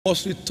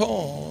must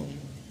return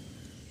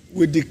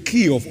with the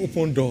key of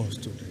open doors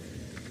today.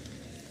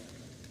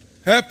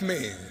 Help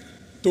me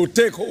to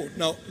take hold.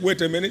 Now, wait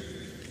a minute.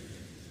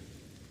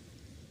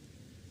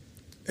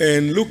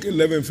 In Luke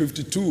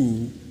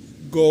 11:52,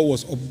 God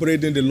was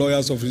upbraiding the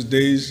lawyers of his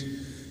days.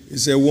 He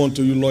said, "Woe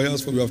unto you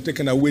lawyers, for you have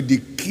taken away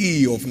the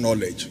key of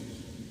knowledge."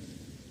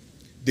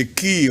 The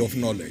key of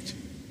knowledge.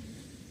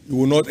 You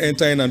will not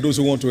enter in, and those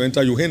who want to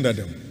enter, you hinder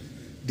them.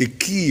 The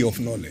key of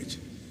knowledge.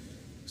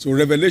 So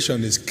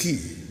revelation is key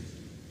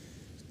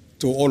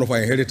to all of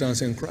our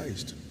inheritance in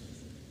Christ.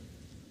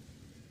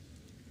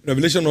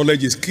 Revelation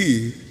knowledge is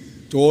key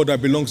to all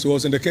that belongs to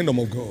us in the kingdom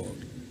of God.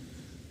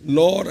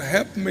 Lord,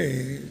 help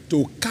me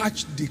to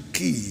catch the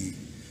key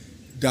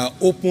that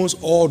opens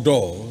all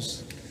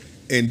doors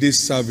in this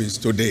service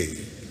today.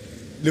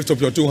 Lift up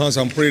your two hands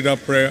and pray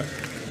that prayer.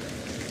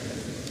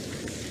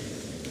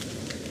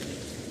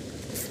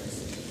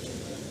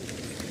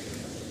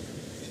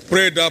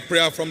 Pray that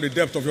prayer from the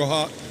depth of your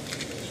heart.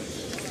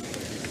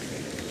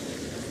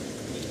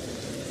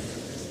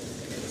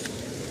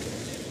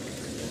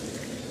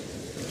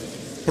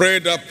 Pray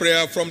that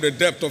prayer from the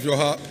depth of your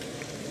heart.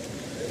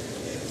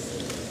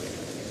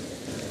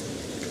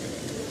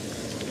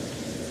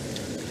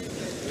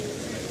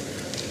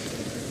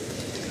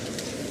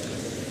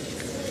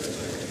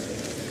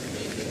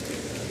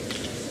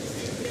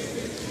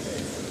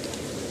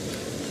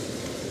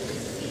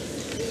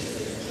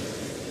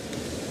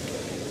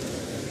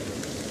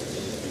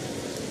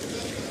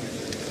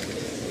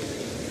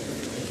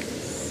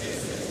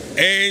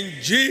 In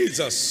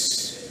Jesus'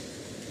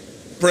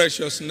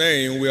 precious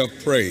name we have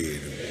prayed.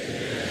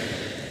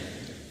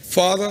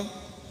 Father,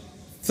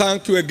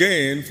 thank you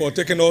again for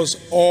taking us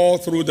all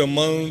through the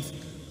month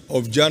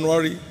of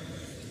January,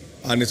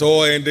 and it's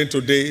all ending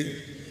today.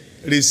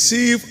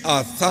 Receive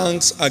our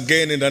thanks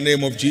again in the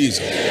name of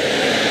Jesus.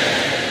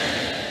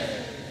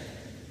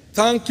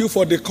 Thank you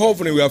for the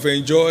covering we have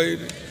enjoyed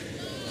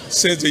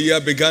since the year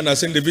began,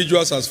 as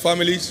individuals, as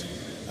families,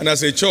 and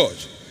as a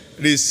church.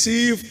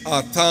 Receive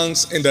our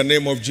thanks in the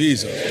name of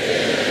Jesus.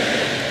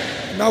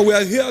 Now we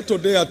are here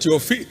today at your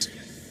feet.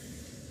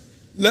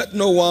 Let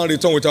no one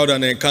return without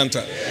an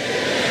encounter.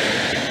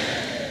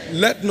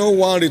 Let no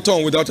one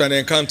return without an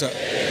encounter.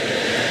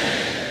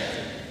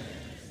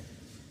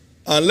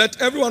 And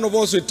let every one of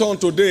us return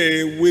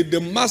today with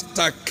the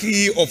master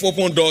key of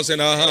open doors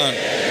in our hand.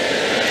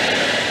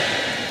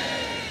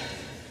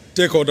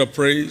 Take all the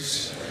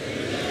praise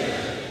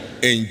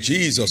in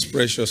Jesus'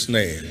 precious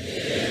name.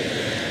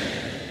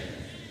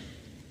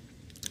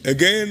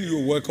 Again,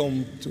 you're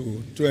welcome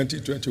to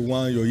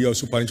 2021, your year of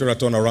supernatural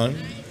turnaround.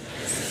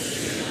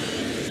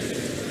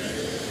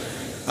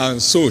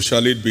 And so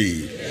shall it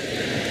be.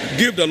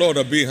 Give the Lord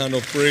a big hand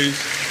of praise.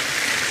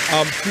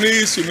 And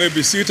please, you may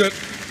be seated.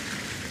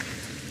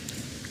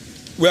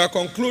 We are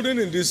concluding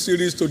in this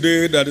series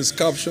today that is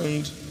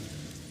captioned,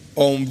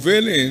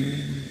 Unveiling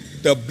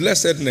the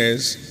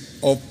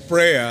Blessedness of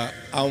Prayer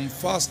and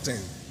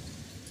Fasting.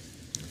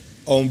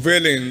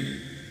 Unveiling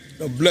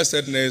the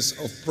blessedness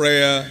of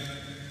prayer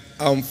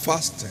and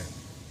fasting.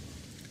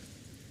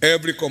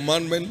 Every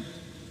commandment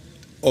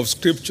of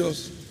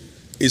scriptures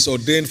is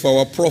ordained for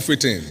our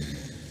profiting.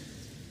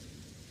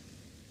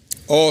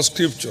 All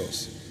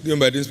scriptures given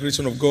by the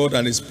inspiration of God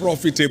and is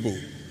profitable.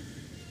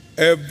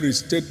 Every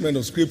statement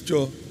of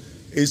scripture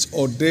is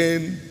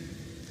ordained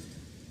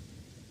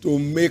to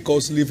make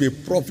us live a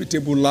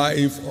profitable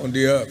life on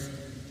the earth.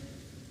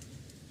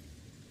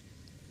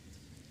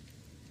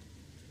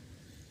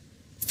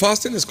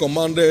 Fasting is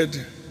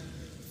commanded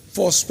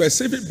for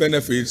specific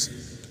benefits,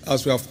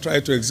 as we have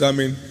tried to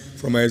examine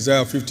from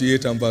Isaiah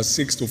 58 and verse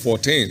 6 to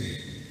 14.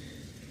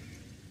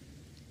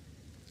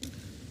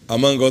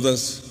 Among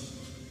others,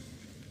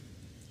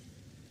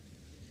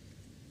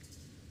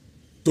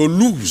 to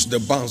loose the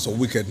bands of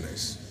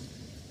wickedness,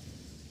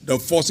 the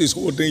forces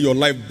holding your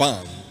life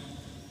bound,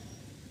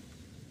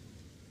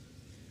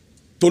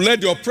 to let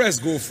the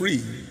oppressed go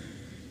free,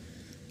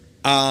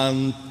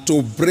 and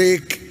to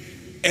break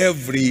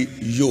every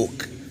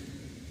yoke.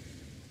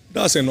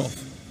 That's enough.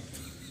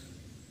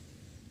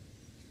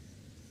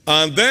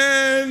 And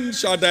then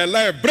shall thy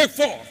life break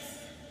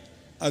forth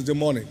as the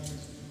morning,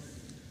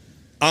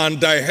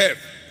 and thy health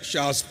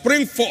shall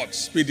spring forth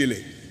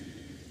speedily,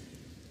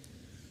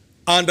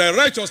 and thy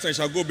righteousness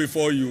shall go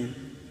before you,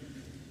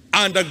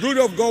 and the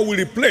glory of God will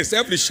replace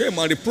every shame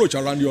and reproach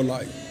around your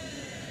life.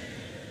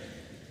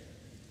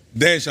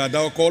 Then shalt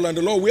thou call, and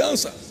the Lord will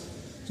answer.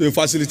 So it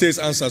facilitates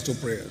answers to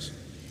prayers.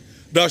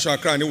 Thou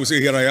shalt cry, and he will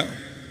say, Here I am.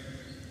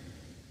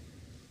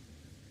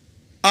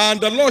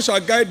 And the Lord shall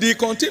guide thee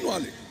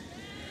continually.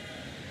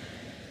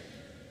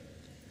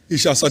 He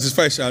shall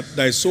satisfy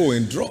thy soul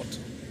in drought.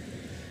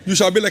 You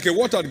shall be like a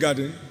watered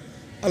garden,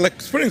 and like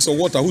springs of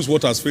water whose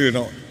water is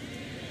filling out.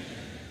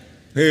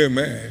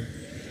 Amen.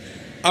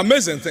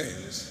 Amazing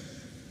things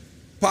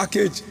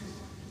packaged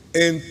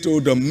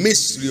into the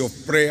mystery of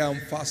prayer and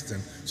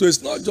fasting. So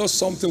it's not just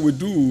something we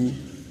do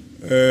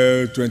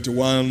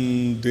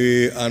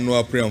 21-day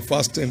annual prayer and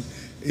fasting.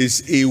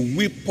 It's a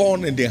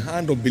weapon in the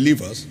hand of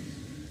believers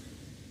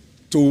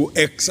to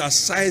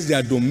exercise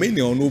their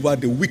dominion over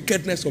the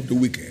wickedness of the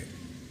wicked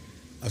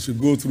as we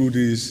go through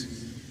this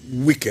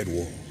wicked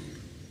world.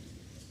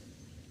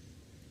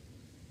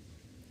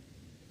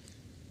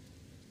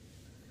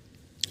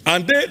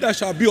 And they that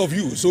shall be of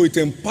you, so it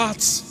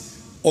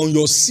imparts on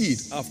your seed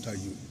after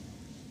you,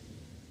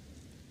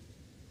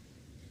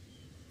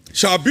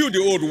 shall build the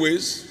old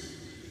ways,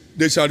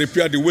 they shall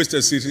repair the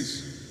wasted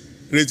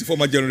cities, raise the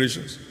former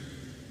generations,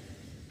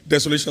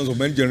 desolations of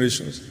many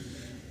generations,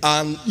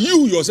 and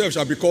you yourself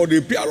shall be called the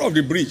repairer of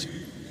the breach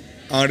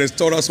and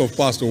restorers of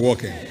paths to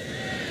walk in.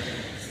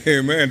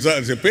 Amen. So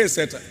it's a pace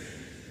setter.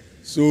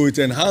 So it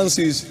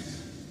enhances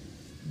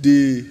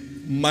the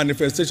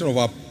manifestation of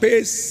our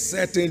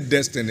pace-setting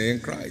destiny in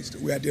Christ.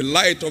 We are the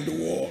light of the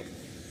world.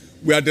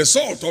 We are the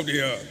salt of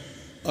the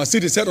earth. A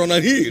city set on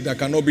a hill that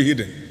cannot be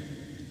hidden.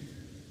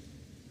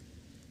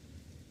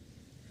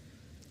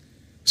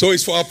 So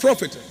it's for our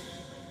profit.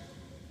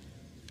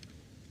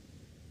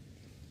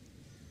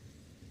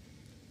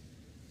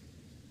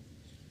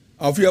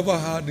 Have you ever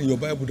heard in your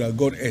Bible that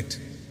God ate?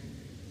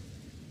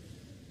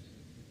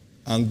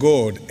 And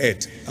God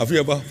ate. Have you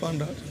ever found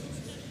that?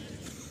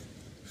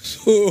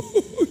 So,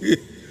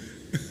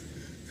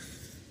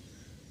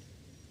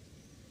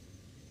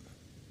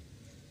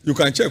 you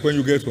can check when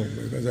you get home,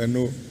 because I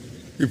know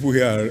people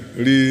here are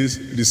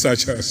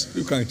researchers.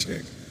 You can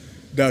check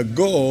that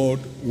God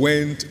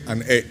went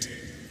and ate.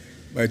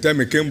 By the time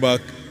he came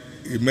back,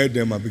 he met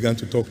them and began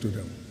to talk to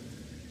them.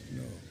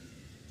 No.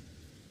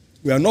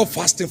 We are not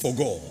fasting for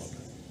God.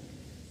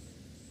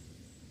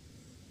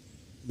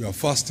 We are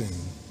fasting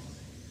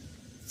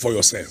for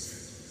yourself.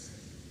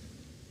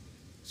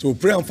 So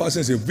prayer and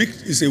fasting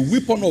is a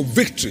weapon of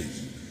victory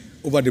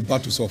over the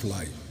battles of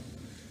life.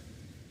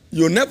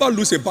 You never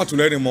lose a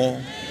battle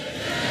anymore.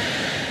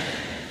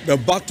 The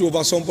battle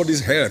over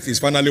somebody's health is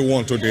finally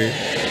won today.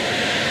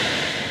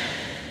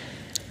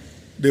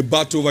 The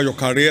battle over your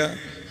career,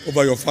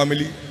 over your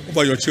family,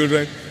 over your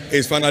children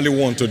is finally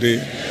won today.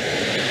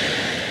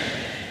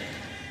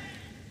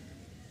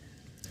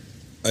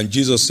 And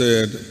Jesus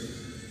said,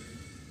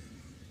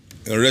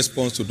 in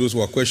response to those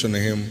who are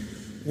questioning him,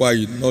 why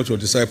are not your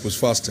disciples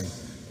fasting?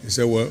 He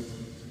said, well,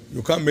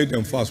 you can't make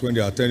them fast when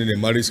they are attending a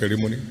marriage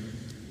ceremony.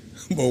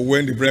 But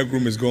when the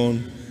bridegroom is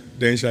gone,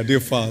 then shall they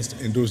fast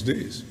in those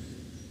days.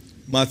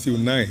 Matthew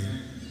 9,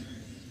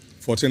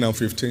 14 and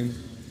 15,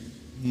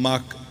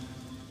 Mark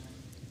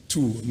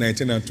 2,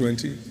 19 and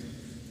 20,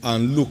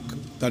 and Luke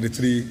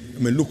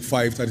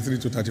 5, 33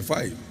 to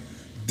 35.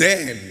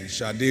 Then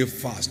shall they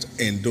fast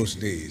in those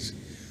days.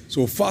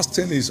 So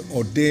fasting is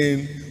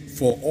ordained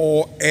for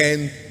all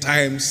end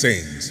time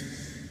saints.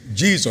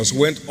 Jesus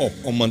went up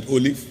on Mount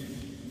Olive,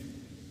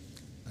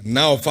 and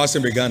now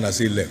fasting began as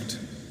he left.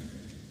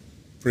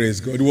 Praise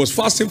God. He was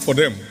fasting for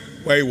them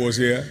while he was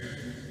here.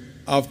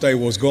 After he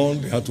was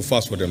gone, they had to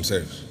fast for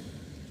themselves.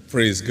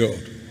 Praise God.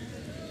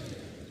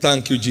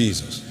 Thank you,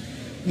 Jesus.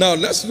 Now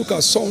let's look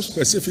at some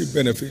specific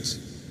benefits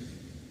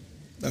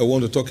I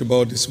want to talk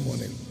about this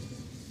morning.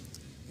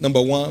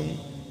 Number one,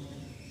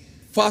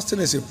 fasting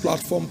is a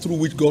platform through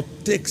which God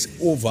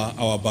takes over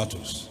our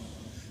battles.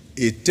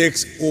 It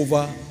takes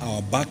over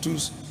our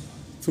battles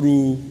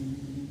through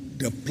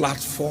the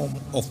platform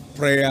of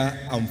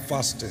prayer and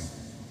fasting.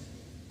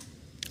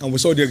 And we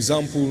saw the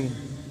example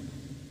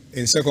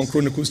in 2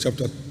 Chronicles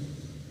chapter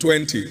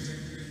 20,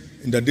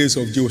 in the days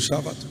of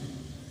Jehoshaphat.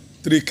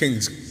 3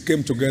 kings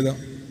came together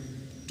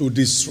to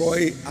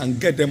destroy and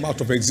get them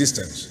out of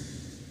existence.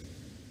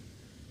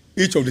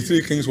 Each of the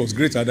 3 kings was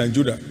greater than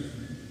Judah.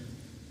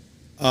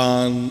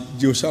 And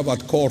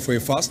Jehoshaphat called for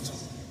a fast.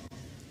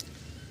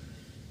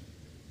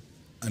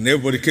 And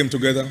everybody came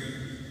together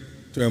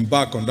to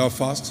embark on that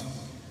fast.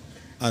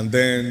 And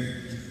then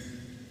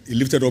he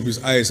lifted up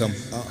his eyes and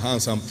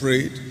hands and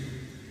prayed.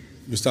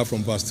 You start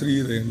from verse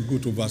 3, then you go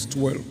to verse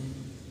 12.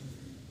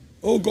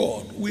 Oh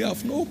God, we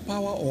have no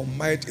power or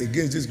might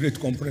against this great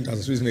component that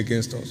has risen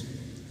against us.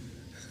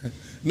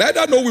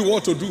 Neither know we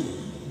what to do,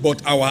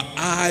 but our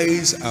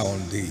eyes are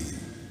on thee.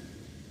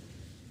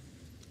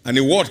 And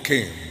the word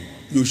came,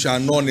 you shall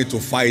not need to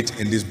fight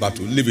in this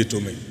battle. Leave it to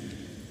me.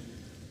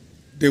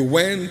 They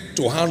went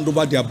to hand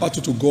over their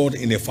battle to God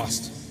in a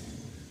fast.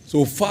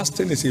 So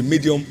fasting is a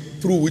medium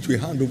through which we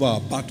hand over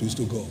our battles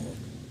to God.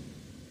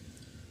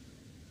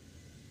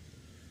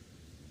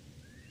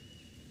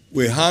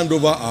 We hand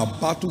over our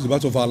battles, the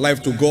battle of our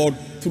life, to God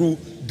through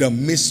the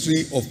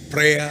mystery of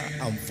prayer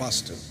and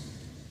fasting.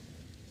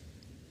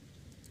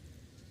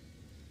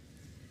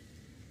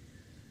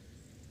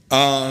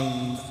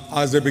 And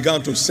as they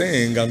began to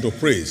sing and to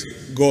praise,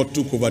 God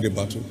took over the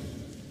battle,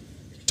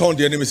 turned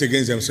the enemies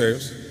against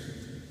themselves,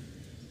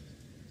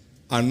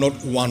 and not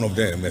one of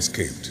them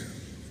escaped.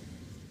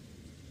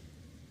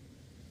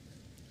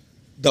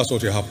 That's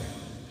what will happen.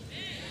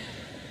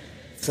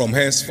 From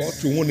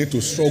henceforth, you won't need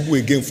to struggle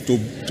again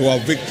to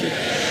have victory.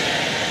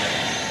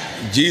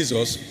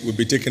 Jesus will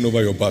be taking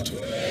over your battle.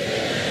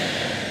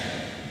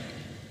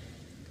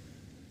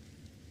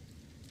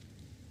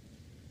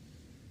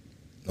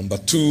 Number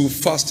 2,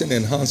 fasting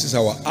enhances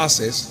our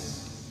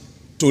access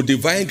to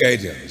divine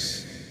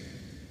guidance,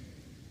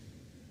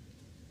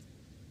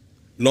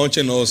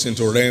 launching us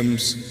into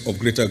realms of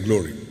greater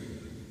glory.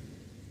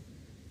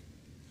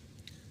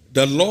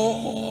 The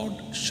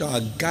Lord shall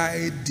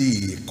guide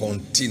thee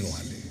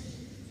continually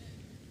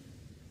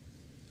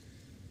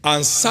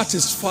and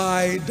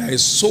satisfy thy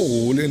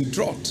soul in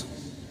drought.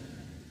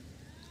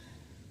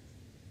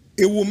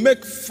 It will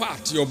make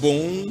fat your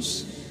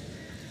bones,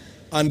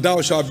 and thou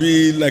shalt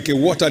be like a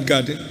watered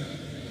garden,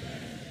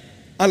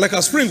 and like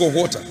a spring of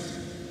water,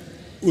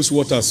 whose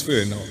waters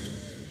fail not.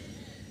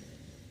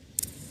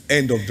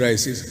 End of dry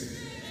season.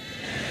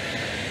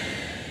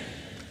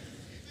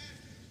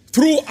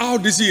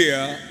 Throughout this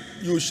year,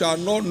 you shall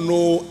not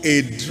know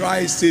a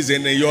dry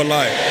season in your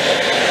life.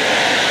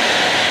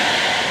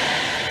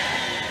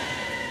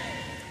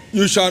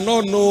 You shall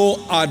not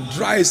know a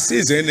dry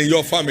season in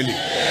your family.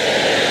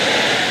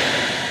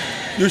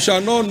 You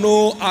shall not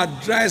know a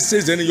dry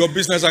season in your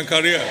business and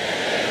career.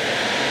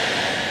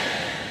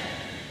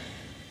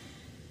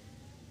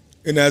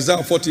 In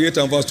Isaiah 48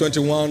 and verse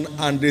 21,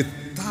 and they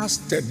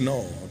thirsted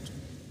not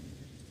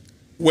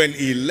when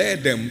he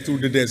led them through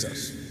the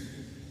deserts.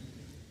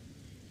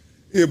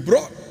 He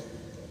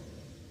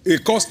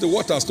caused the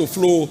waters to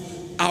flow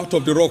out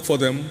of the rock for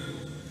them.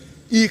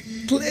 He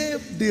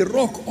cleft the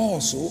rock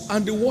also,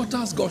 and the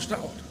waters gushed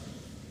out.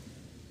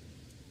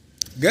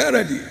 Get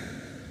ready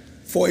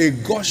for a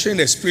gushing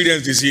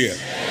experience this year.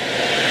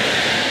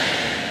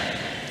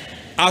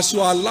 As you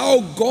allow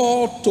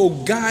God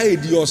to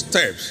guide your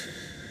steps,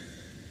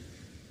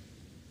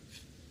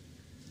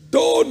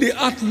 though the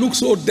earth looks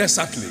so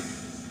desertly,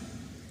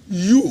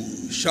 you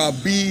shall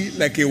be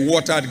like a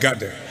watered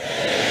garden,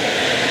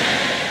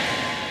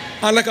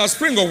 and like a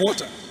spring of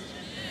water,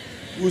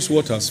 whose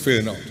waters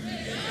fail not.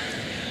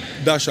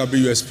 That shall be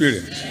your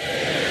experience.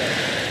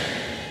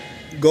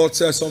 God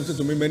said something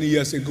to me many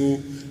years ago.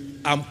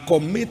 I'm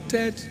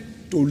committed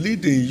to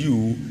leading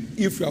you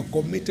if you are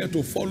committed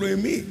to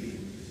following me.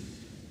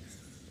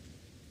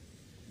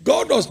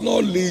 God does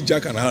not lead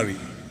Jack and Harry.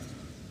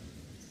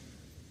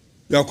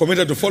 You are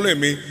committed to following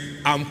me.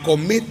 I'm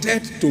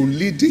committed to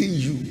leading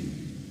you.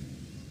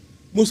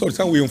 Most of the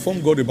time we inform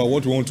God about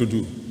what we want to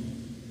do.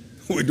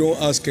 We don't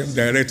ask him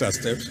direct our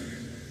steps.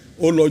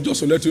 Oh Lord,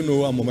 just to let you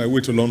know, I'm on my way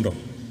to London.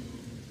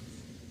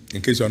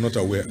 In case you are not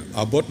aware,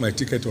 I bought my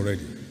ticket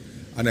already.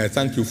 And I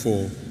thank you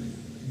for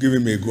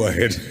giving me a go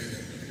ahead.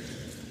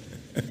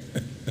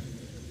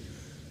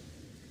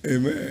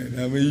 Amen.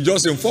 I mean, you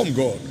just inform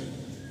God.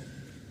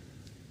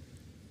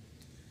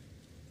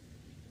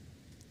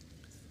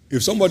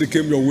 If somebody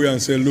came your way and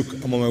said, look,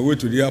 I'm on my way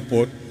to the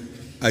airport,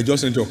 I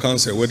just need your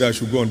counsel whether I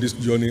should go on this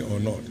journey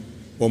or not.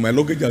 But my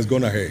luggage has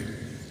gone ahead.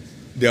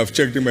 They have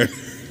checked him.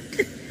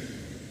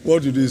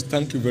 What you do is,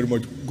 thank you very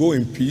much. Go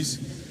in peace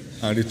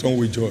and return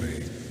with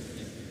joy.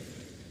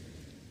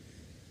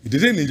 He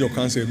didn't need your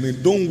counsel. I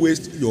mean, don't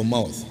waste your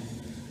mouth.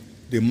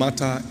 The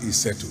matter is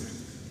settled.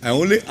 I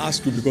only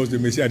ask you because they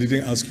may say I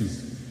didn't ask you.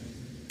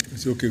 I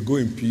say, okay, go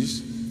in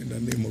peace in the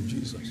name of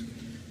Jesus.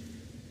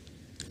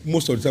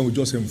 Most of the time we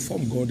just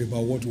inform God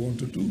about what we want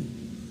to do.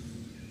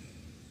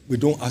 We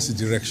don't ask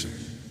the direction.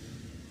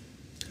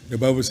 The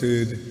Bible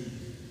said,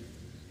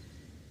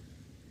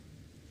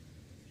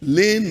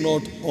 lean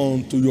not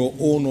unto your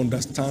own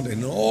understanding.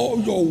 In all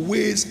your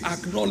ways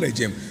acknowledge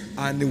him,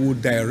 and he will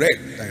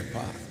direct thy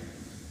path.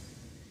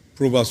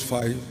 Proverbs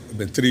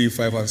 3,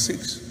 5, and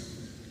 6.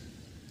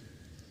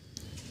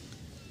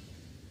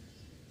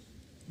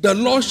 The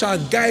Lord shall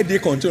guide thee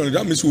continually.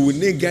 That means we will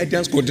need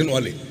guidance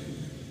continually,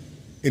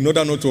 in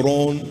order not to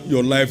run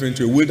your life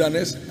into a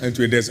wilderness and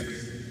into a desert.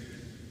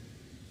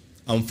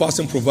 And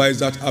fasting provides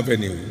that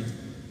avenue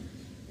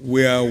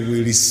where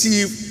we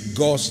receive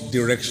God's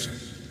direction,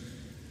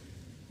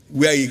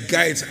 where he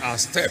guides our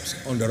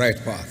steps on the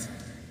right path.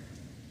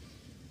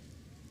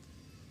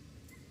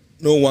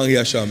 No one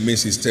here shall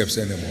miss his steps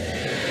anymore.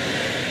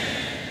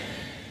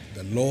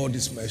 The Lord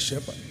is my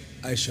shepherd,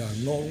 I shall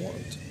not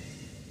want.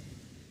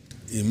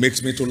 He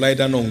makes me to lie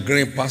down on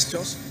green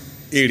pastures.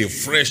 He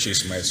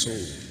refreshes my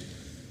soul.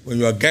 When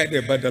you are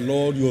guided by the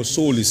Lord, your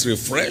soul is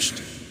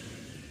refreshed.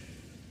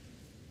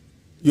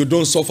 You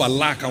don't suffer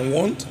lack and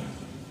want.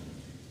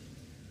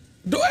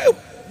 Though I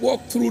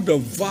walk through the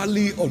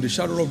valley of the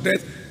shadow of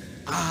death,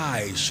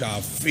 I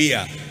shall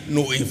fear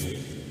no evil,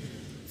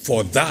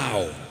 for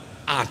thou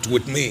art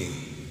with me.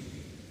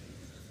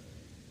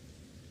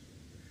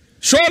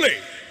 Surely,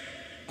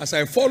 as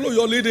I follow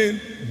your leading,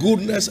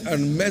 goodness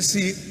and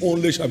mercy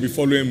only shall be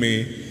following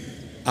me,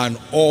 and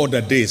all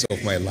the days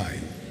of my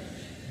life.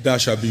 That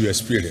shall be your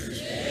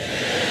experience.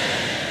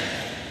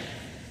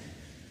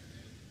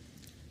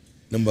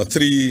 Number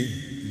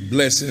 3,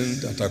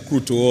 blessings that accrue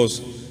to us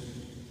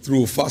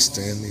through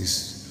fasting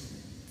is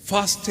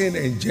fasting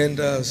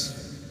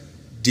engenders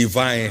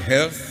divine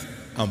health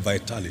and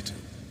vitality.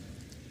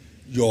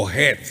 Your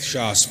health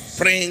shall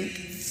spring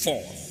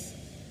forth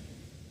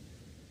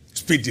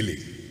speedily.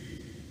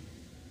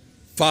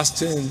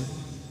 Fasting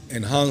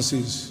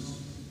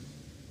enhances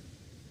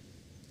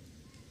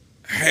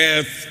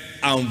health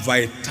and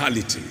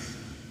vitality.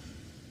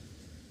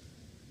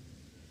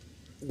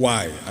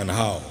 Why and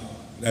how?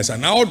 There's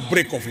an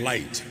outbreak of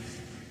light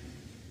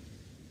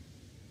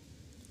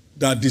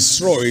that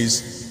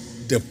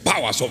destroys the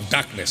powers of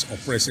darkness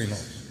oppressing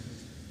us.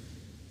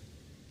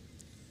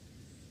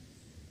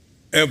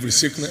 Every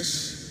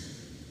sickness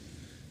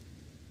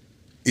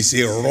is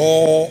a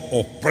raw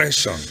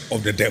oppression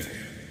of the devil.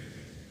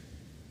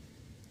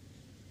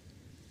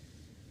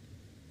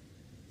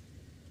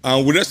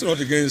 And we wrestle not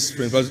against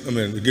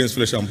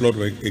flesh and blood,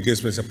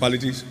 against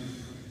principalities,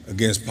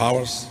 against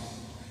powers,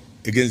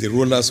 against the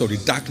rulers of the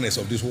darkness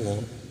of this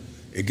world,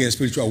 against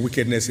spiritual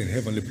wickedness in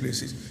heavenly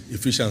places.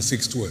 Ephesians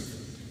 6:12.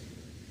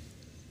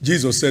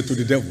 Jesus said to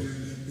the devil,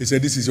 he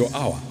said, this is your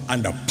hour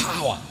and the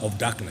power of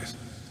darkness.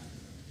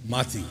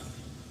 Matthew.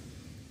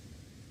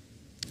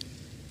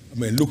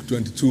 Luke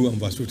 22 and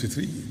verse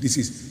 53. This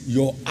is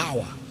your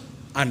hour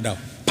and the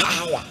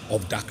power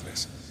of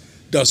darkness.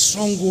 The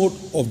stronghold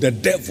of the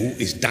devil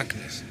is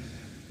darkness.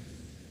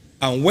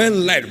 And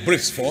when light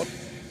breaks forth,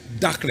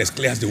 darkness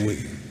clears the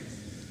way.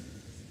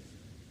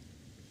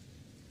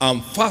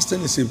 And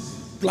fasting is a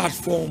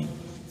platform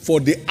for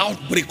the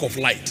outbreak of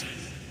light.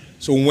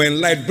 So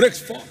when light breaks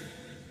forth,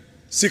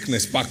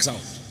 sickness packs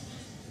out,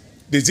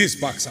 disease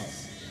packs out,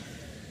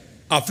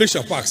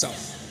 affliction packs out.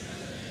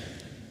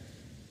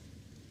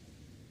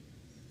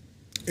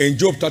 In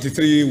Job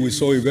 33, we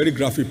saw a very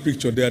graphic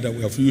picture there that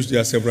we have used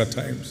there several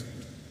times.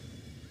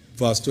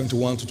 Verse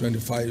 21 to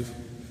 25,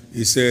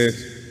 he said,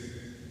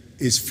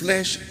 his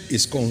flesh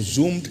is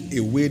consumed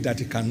a way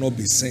that it cannot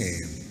be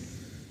seen,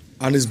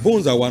 and his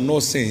bones that were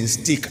not seen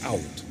stick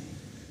out.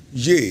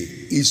 Yea,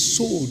 his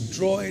soul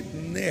draweth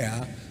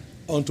near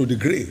unto the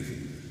grave,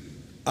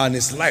 and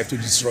his life to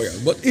destroy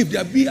us. But if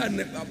there be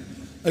an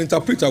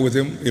interpreter with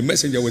him, a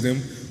messenger with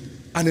him,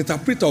 an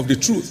interpreter of the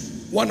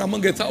truth, one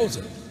among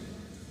 1,000,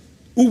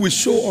 who will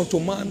show unto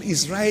man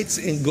his rights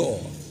in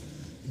God,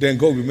 then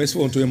God will be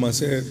merciful unto him and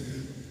say,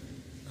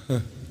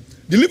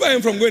 deliver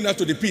him from going out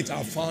to the pit. I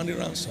have found the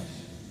ransom.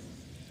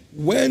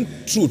 When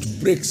truth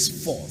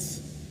breaks forth,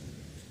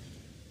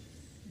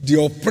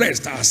 the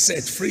oppressed are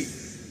set free.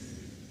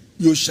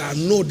 You shall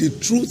know the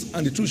truth,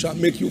 and the truth shall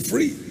make you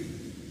free.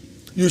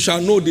 You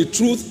shall know the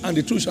truth, and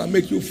the truth shall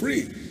make you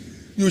free.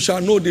 You shall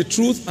know the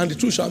truth, and the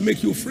truth shall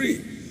make you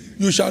free.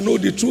 You shall know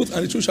the truth,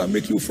 and the truth shall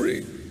make you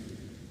free.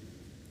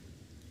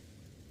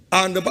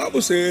 And the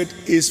Bible said,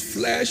 his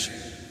flesh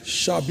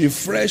shall be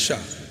fresher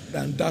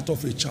than that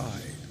of a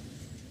child.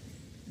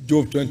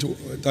 Job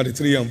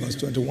 33 and verse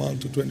 21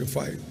 to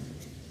 25.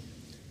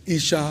 He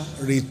shall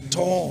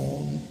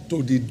return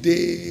to the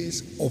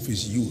days of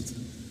his youth.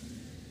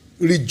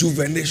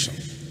 Rejuvenation.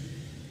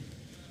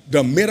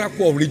 The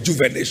miracle of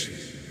rejuvenation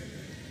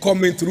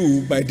coming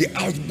through by the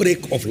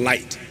outbreak of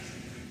light.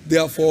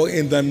 Therefore,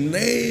 in the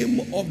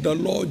name of the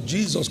Lord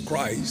Jesus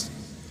Christ,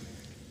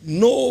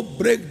 no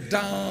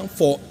breakdown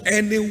for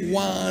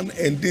anyone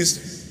in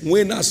this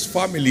winner's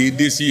family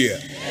this year.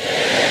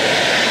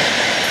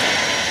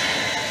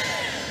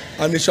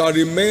 And it shall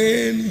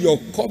remain your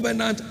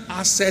covenant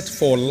asset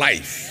for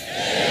life.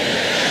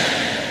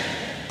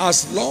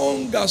 As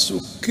long as you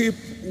keep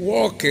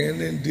walking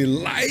in the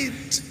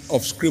light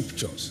of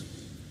scriptures,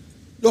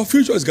 your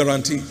future is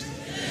guaranteed.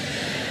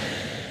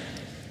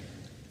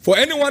 For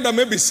anyone that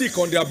may be sick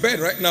on their bed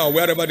right now,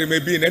 wherever they may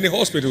be, in any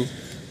hospital,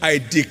 I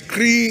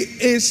decree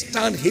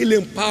instant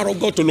healing power of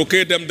God to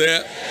locate them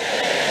there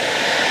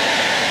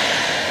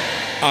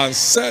and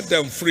set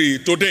them free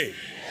today.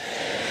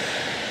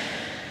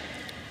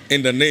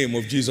 In the name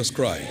of Jesus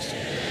Christ.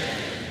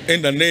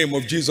 In the name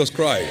of Jesus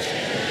Christ.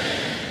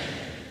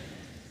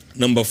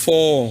 Number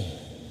 4,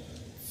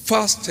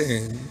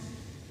 fasting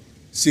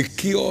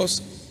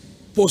secures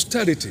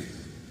posterity.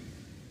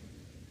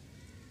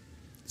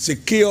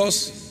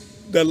 Secures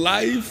the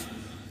life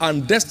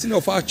and destiny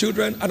of our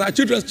children and our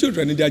children's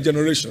children in their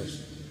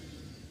generations.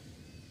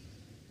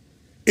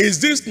 Is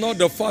this not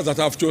the fast that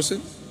I've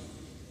chosen?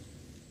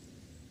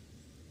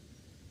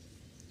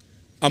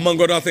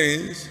 Among other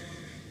things,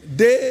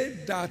 they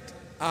that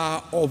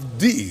are of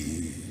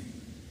thee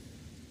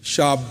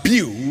shall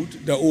build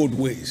the old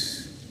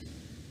ways.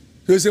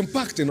 So it's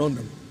impacting on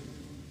them.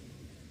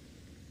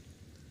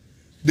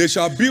 They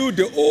shall build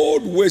the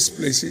old waste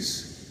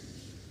places.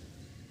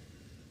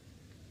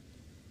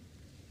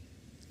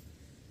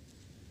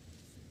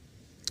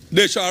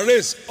 They shall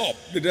raise up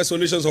the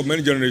desolations of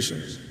many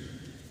generations.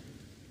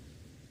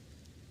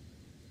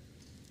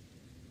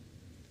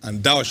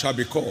 And thou shalt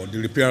be called the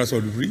repairers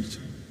of the breach,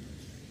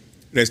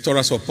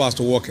 restorers of past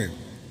to walk in.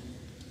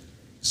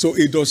 So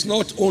it does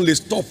not only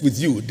stop with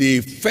you. The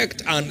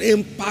effect and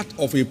impact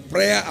of a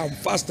prayer and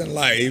fasting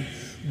life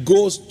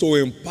goes to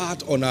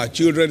impart on our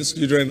children's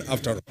children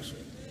after us.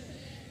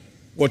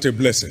 What a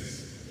blessing.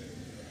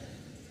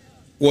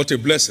 What a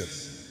blessing.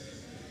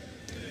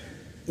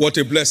 What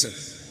a blessing.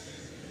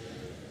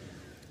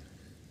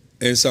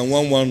 In Psalm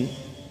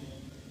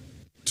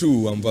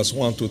 112 and verse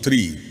 1 to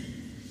 3,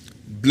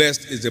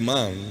 blessed is the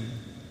man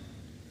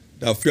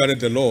that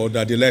feareth the Lord,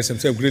 that delights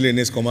himself greatly in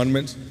his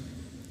commandments.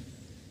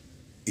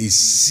 His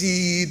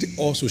seed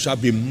also shall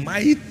be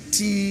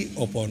mighty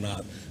upon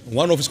earth.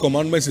 One of his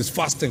commandments is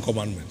fasting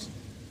commandments.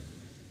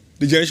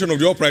 The generation of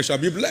the upright shall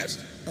be blessed.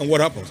 And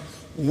what happens?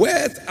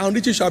 Wealth and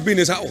riches shall be in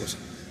his house,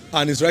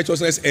 and his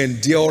righteousness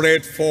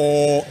endureth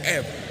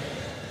forever.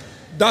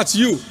 That's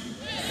you.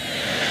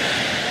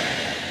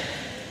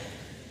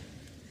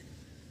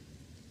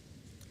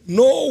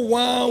 No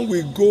one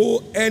will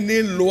go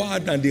any lower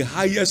than the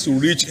highest you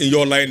reach in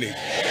your lineage.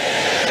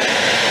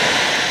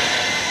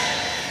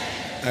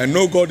 I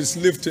know God is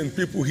lifting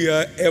people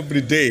here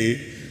every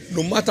day.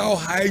 No matter how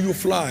high you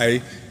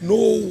fly,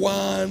 no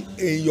one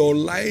in your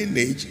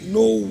lineage,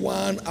 no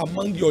one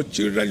among your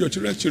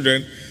children's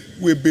children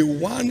will be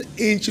 1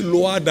 inch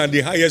lower than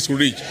the highest you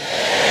reach.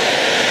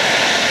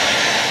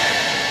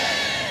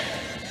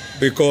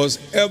 Because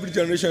every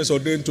generation is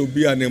ordained to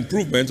be an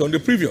improvement on the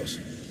previous.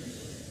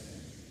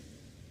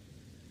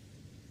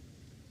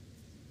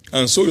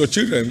 And so your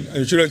children and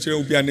your children's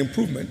children will be an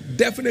improvement,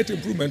 definite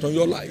improvement on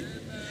your life.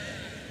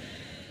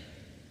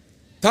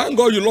 Thank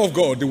God you love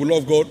God, they will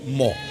love God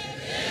more.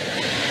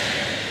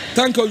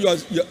 Thank God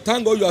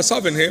you are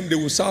serving him, they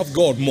will serve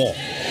God more.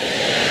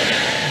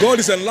 God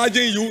is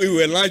enlarging you, he will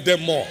enlarge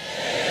them more.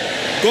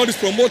 God is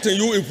promoting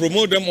you, he will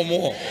promote them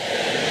more.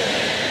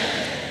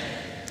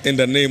 In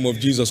the name of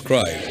Jesus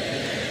Christ.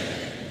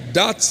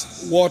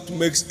 That's what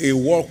makes a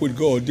walk with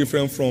God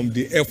different from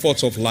the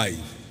efforts of life.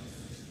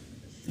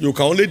 You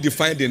can only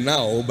define the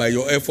now by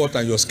your effort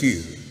and your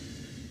skill.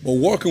 But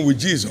walking with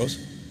Jesus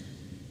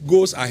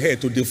goes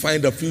ahead to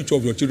define the future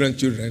of your children's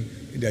children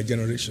in their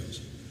generations.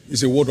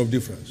 It's a world of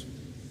difference.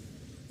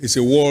 It's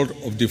a world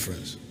of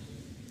difference.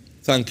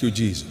 Thank you,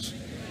 Jesus.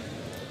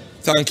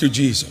 Thank you,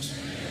 Jesus.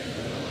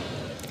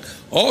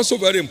 Also,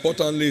 very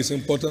importantly, it's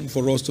important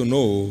for us to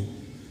know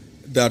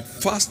that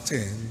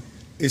fasting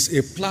is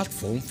a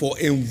platform for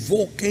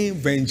invoking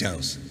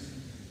vengeance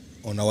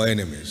on our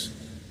enemies.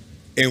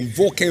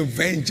 Invoking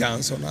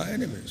vengeance on our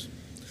enemies.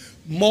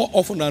 More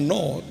often than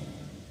not,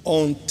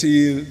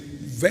 until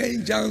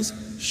vengeance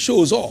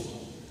shows up,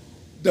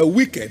 the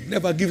wicked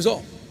never gives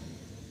up.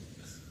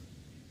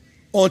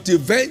 Until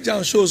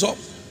vengeance shows up,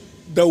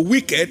 the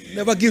wicked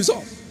never gives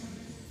up.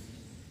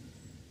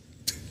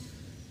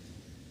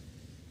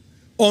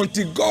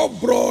 Until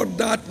God brought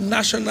that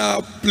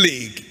national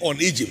plague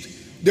on Egypt,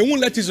 they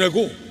won't let Israel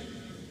go.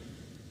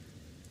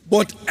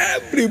 But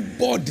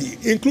everybody,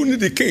 including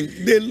the king,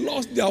 they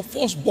lost their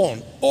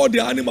firstborn. All the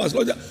animals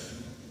lost their...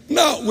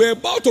 Now we're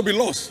about to be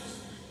lost.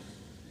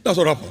 That's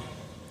what happened.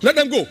 Let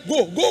them go.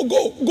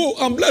 Go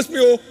and bless me.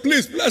 Oh,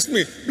 please bless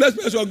me. Bless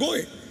me as you are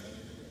going.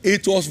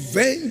 It was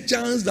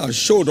vengeance that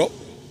showed up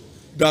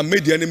that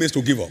made the enemies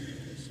to give up.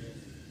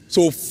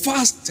 So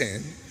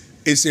fasting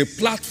is a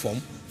platform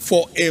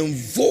for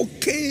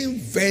invoking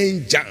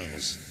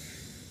vengeance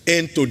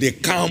into the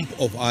camp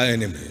of our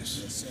enemies.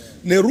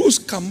 Nerus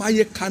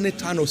kamaye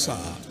kanetanosa.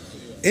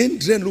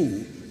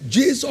 Endrelu.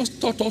 Jesus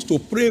taught us to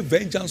pray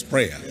vengeance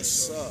prayer.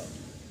 Yes,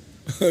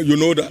 sir. You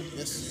know that?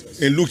 Yes.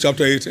 In Luke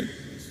chapter 18.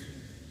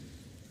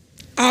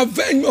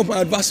 Avenge me of my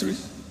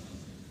adversaries.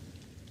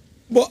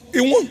 But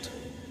he won't.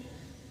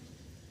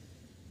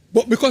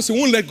 But because he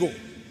won't let go.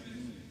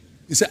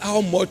 He said,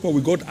 how much more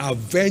will God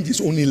avenge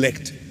his own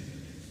elect,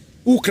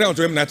 who cry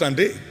unto him night and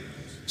day?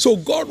 So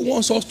God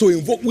wants us to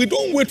invoke. We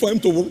don't wait for him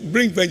to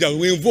bring vengeance.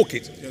 We invoke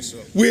it. Yes,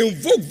 sir. We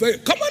invoke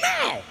vengeance. Come on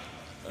now.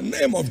 In the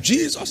name of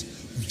Jesus.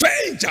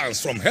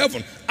 Vengeance from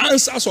heaven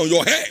answers on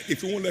your head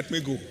if you won't let me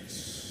go.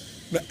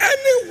 Now,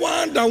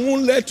 anyone that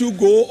won't let you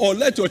go, or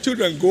let your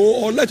children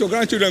go, or let your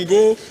grandchildren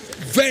go,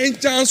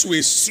 vengeance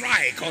will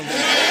strike on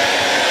them.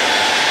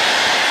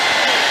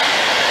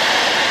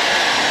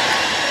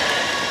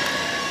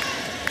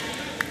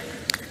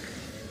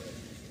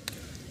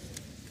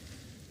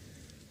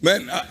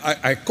 Man,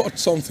 I caught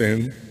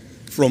something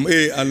from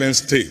A.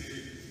 Allen's tape,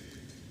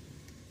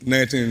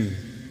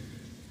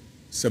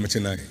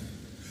 1979.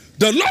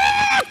 The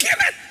Lord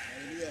killeth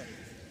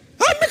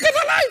and maketh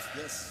alive.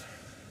 Yes.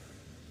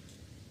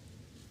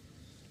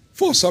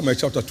 1 Samuel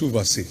chapter 2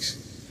 verse 6.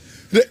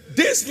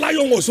 This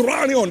lion was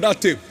running on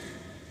that tape.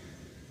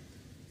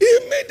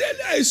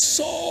 Immediately I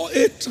saw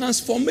a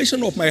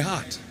transformation of my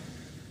heart.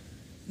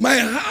 My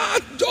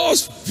heart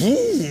just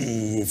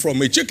flew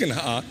from a chicken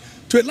heart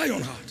to a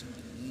lion heart.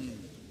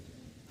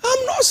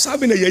 I'm not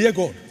serving a yeye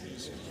God.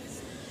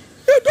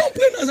 You don't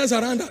play nonsense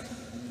around that.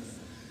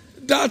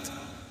 That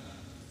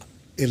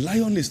a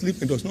lion is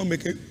sleeping does not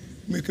make him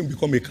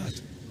become a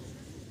cat.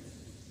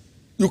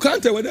 You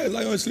can't tell whether a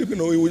lion is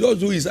sleeping or he will just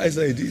do his eyes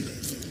like he did.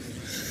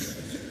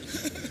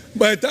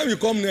 By the time you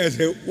come near and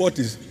say, what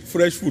is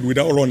fresh food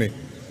without running?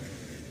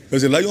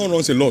 Because a lion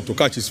runs a lot to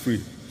catch his prey.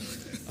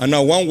 And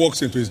now one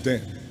walks into his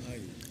den.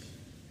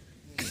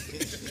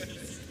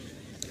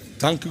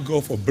 Thank you,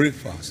 God, for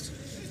breakfast.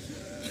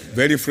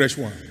 Very fresh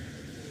one.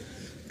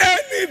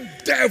 Any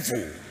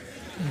devil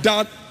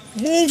that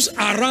moves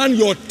around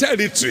your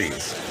territory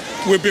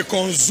will be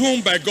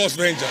consumed by God's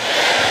vengeance.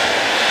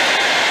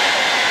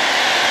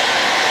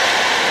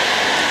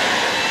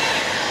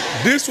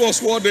 This was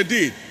what they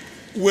did.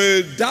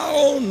 Will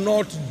thou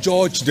not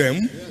judge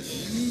them?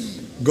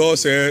 God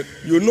said,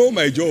 you know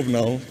my job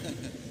now.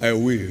 I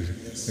will.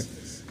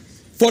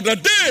 For the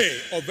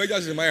day of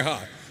vengeance is in my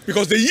heart,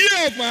 because the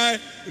year of my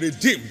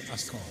redeemed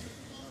has come.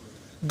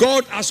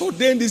 God has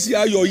ordained this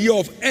year your year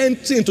of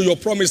entry into your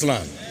promised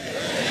land.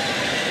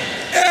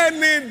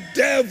 Any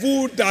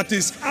devil that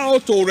is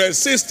out to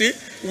resist it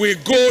will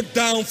go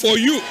down for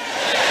you.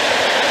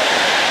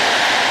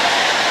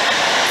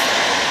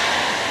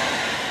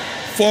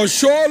 For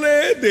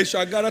surely they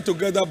shall gather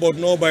together, but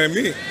not by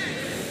me.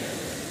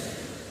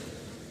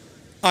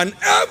 And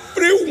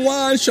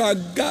everyone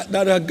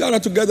that are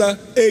gathered together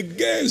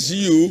against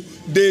you,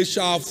 they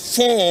shall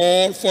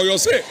fall for your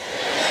sake.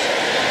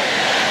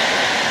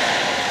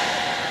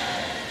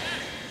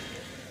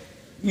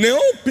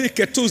 Neopi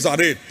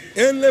ketuzaret,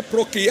 ele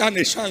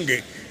prokiane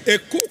shange,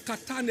 eko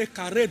katane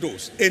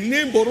karedos,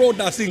 enemboro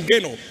da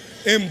singeno,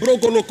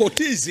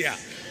 embrogolokotizia,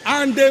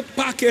 ande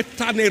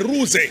paketane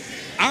ruze,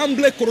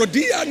 amble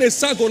krodia ne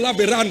sago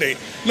laberane.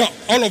 Now,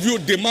 all of you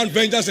demand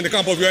vengeance in the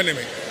camp of your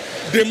enemy.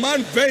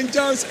 Demand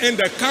vengeance in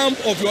the camp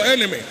of your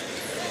enemy.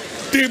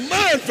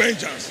 Demand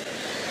vengeance.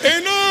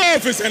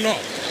 Enough is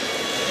enough.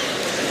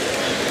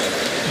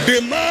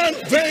 Demand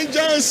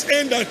vengeance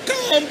in the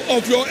camp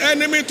of your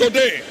enemy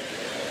today.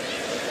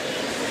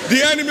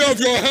 The enemy of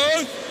your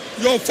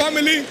health, your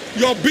family,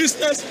 your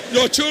business,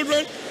 your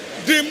children.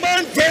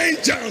 Demand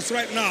vengeance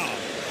right now.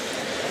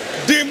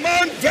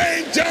 Demand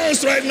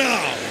vengeance right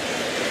now.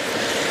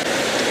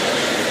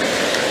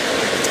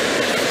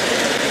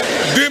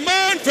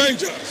 Demand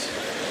vengeance.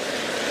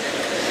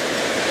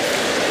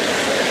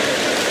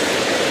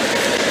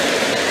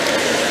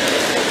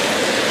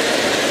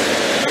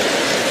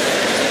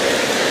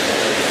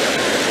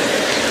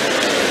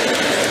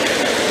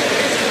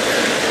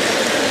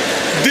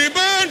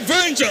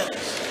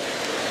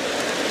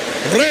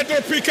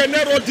 Redo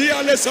pikenero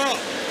dia lesa.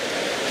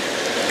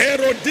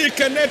 Erodi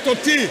keneto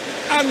ti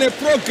ane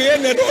proke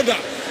eneroda.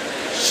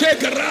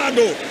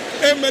 Shegarado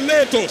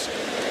emeletos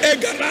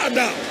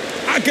egarada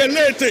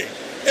agelete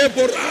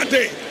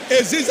eborade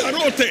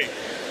ezizarote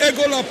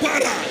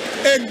egolapara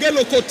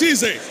engelo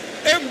kotize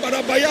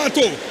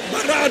embarabayato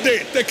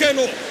barade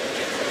tekeno.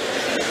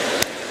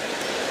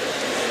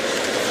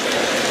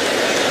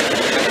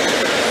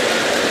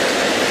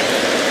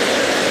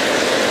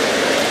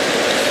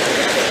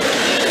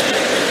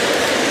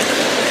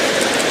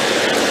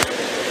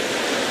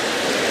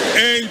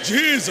 In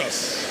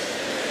Jesus'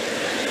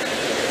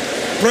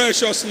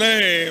 precious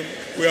name,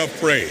 we have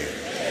prayed.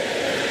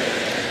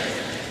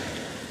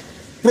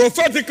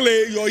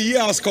 Prophetically, your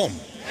year has come.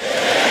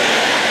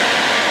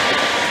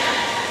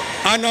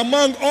 And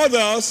among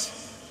others,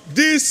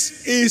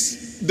 this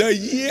is the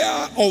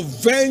year of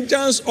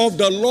vengeance of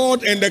the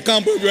Lord in the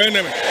camp of your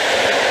enemy.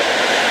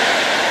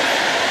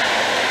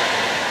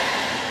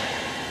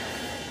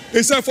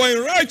 He said, for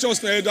in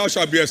righteousness thou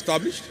shalt be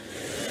established,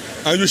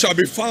 and you shall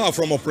be far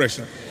from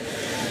oppression.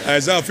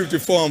 Isaiah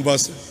 54 and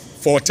verse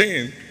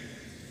 14.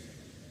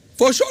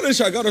 For surely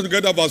shall gather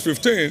together, verse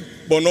 15,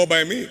 but not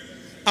by me.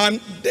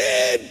 And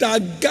they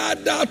that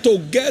gather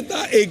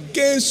together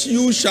against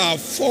you shall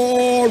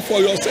fall for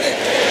your sake.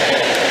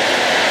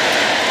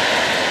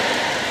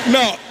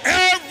 Now,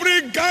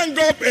 every gang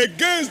up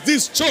against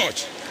this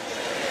church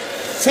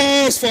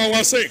falls for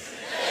our sake.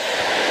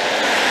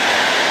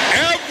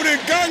 Every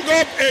gang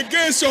up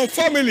against your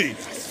family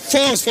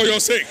falls for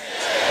your sake.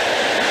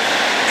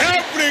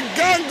 Every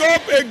gang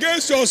up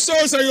against your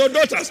sons and your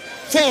daughters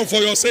fall for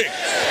your sake.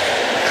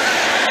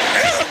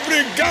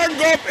 Every gang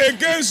up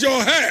against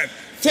your head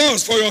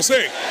falls for your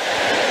sake.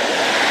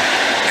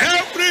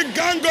 Every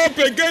gang up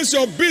against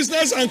your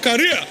business and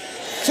career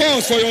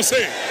falls for your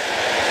sake.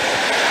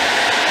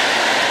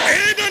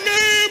 In the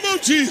name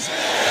of Jesus.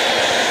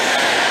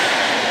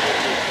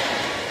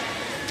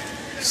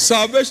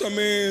 Salvation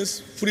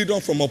means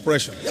freedom from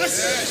oppression.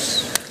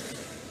 Yes.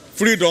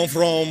 Freedom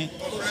from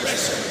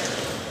oppression.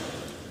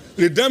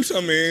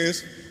 Redemption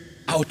means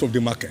out of the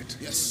market.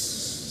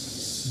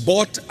 Yes.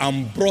 Bought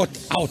and brought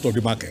out of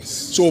the market.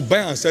 So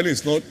buying and selling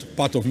is not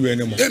part of you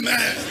anymore.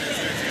 Amen.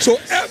 So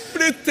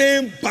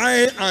everything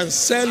buying and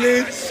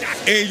selling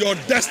in your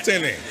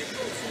destiny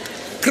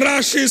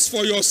crashes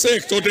for your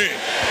sake today.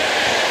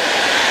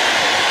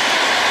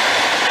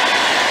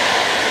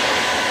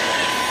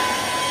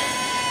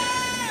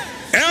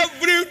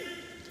 Every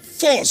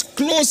force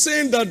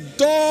closing the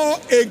door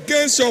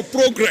against your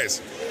progress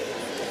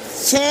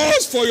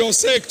falls for your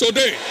sake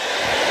today.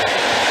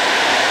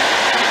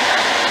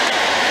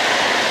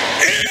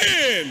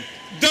 In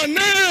the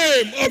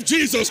name of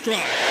Jesus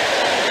Christ.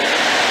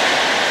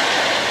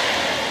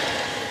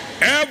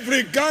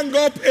 Every gang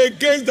up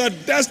against the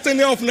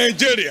destiny of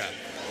Nigeria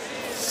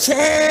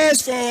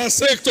falls for our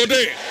sake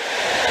today.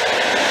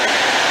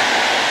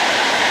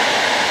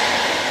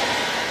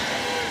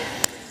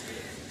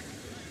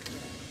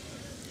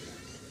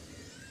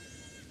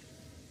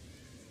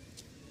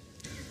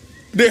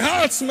 The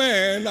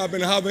herdsmen have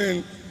been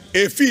having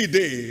a feed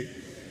day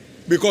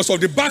because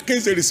of the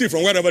backings they receive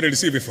from wherever they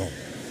receive it from.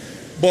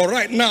 But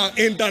right now,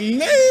 in the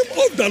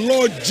name of the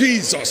Lord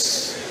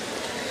Jesus,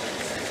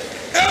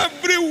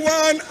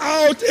 Everyone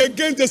out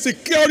against the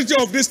security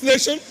of this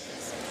nation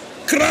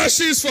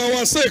crashes for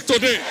our sake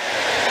today.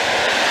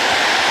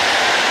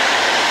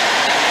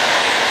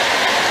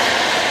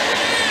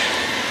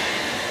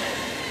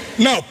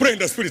 Now pray in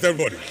the spirit,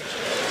 everybody.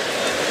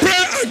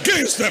 Pray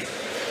against them.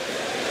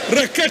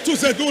 Reketu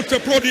zedute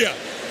prodia.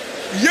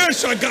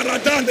 Yesha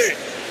garadane.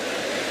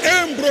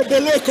 Embro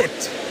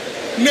bolokot.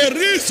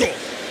 Nerizo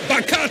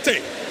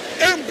bakate.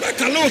 Embra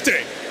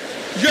kalote.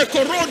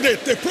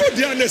 Yekorode te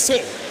prodia neso.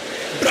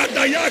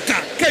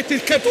 Bradayaka keti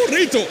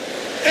ketorito.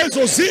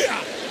 Ezozia.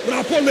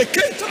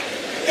 Rapoleketa.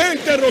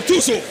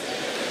 Enterotuso.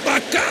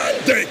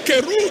 Bakande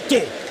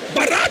keruto.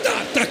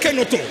 Barada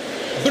takenoto.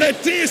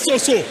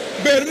 Bretisoso.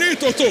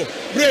 Beritoto.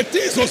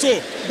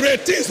 Bretisoso.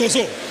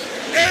 Bretisoso.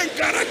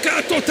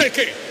 Encarakato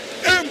teke.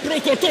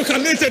 Embrokoto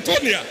kalete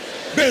tonia.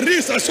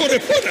 Berisa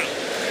sorepona.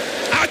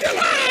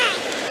 Agala.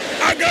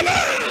 Agala.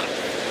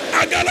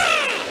 Agala.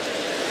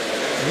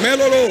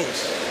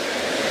 Melolos.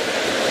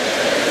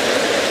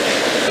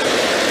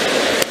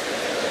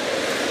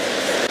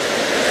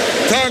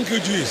 Thank you,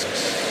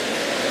 Jesus.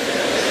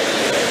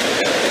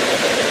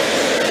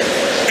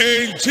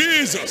 In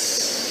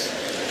Jesus'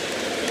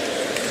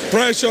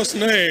 precious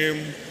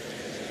name,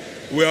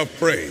 we have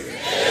prayed.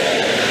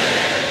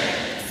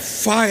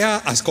 Fire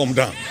has come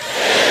down.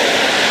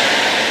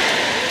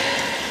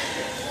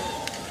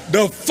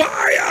 The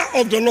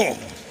fire of the Lord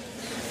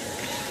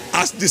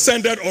has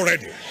descended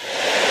already.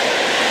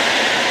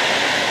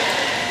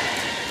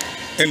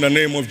 In the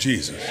name of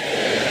Jesus.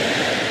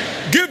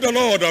 Give the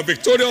Lord a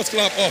victorious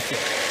clap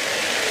offering.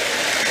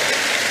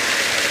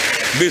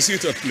 Be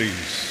seated,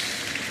 please.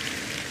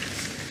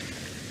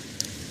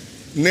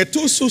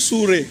 Netu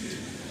susure,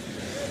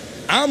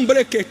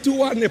 ambre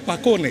ketua ne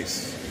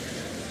pacones,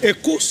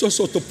 ekuso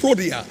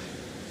sotoprodia,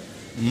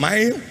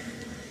 mai,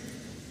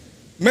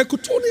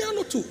 mekutonia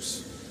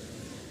notus,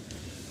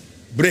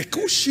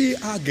 brekushi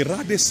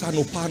agerade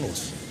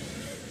sanopanos,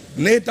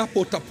 ne da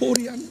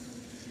potaporian,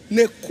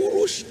 ne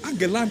kurush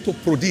agelanto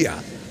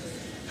prodia.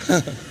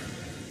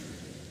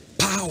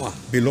 Power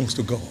belongs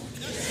to God.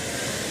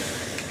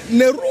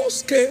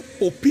 Neroske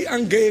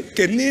opiange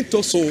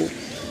kenito so.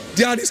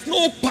 There is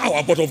no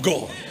power but of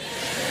God.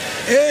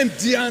 And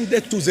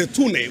diande to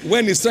zetune,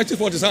 when he stretches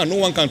forth his hand, no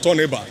one can turn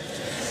it back.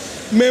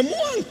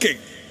 Memuanke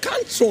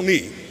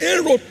kantroni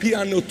ero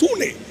piano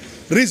tune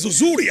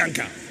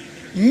rizuzurianka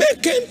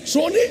meken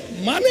trone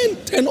manen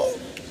teno.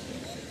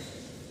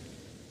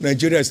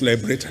 Nigeria is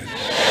liberated.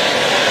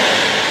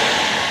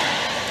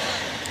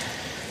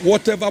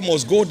 Whatever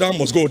must go down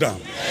must go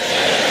down.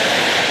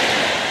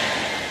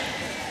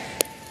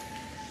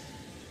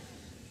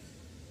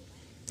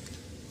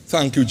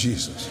 Thank you,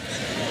 Jesus.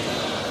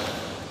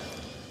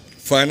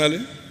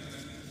 Finally,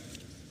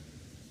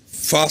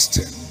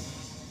 fasting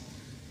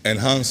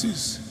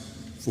enhances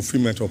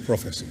fulfillment of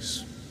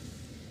prophecies.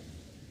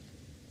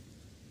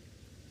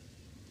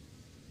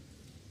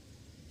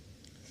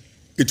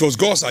 It was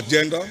God's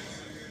agenda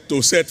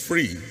to set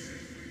free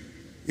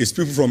his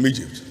people from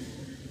Egypt.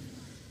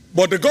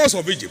 But the gods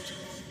of Egypt,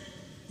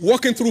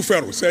 walking through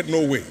Pharaoh, said,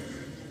 no way.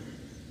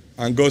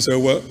 And God said,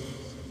 well,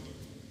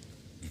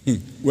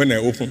 when I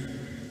open,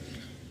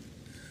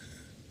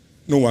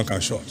 no one can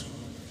shut.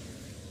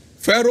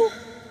 Pharaoh,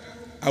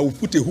 I will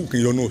put a hook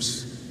in your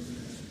nose.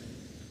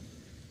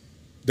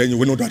 Then you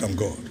will know that I'm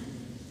God.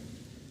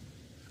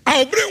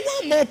 I'll bring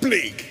one more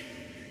plague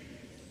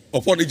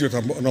upon Egypt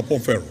and upon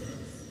Pharaoh.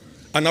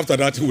 And after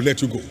that, he will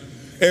let you go.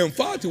 And in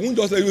fact, he won't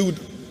just let you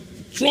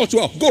thrust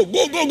you out. Go,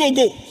 go, go, go,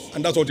 go.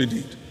 And that's what he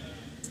did.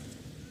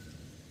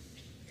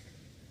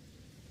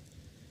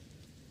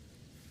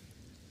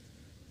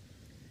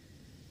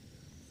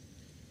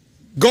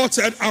 God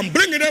said, I'm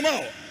bringing them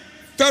out.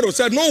 Pharaoh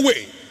said, no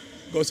way.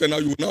 God said, now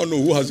you now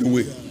know who has the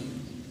way.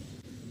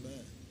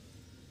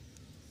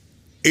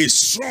 He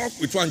struck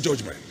with one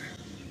judgment.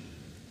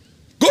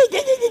 Go,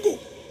 go, go, go, go.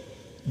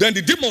 Then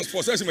the demons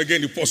possessed him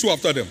again. He pursued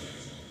after them.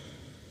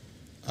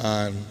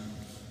 And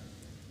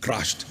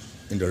crashed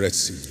in the Red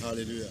Sea.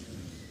 Hallelujah.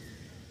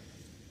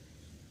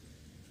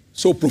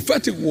 So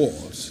prophetic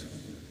words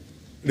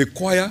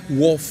require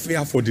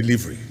warfare for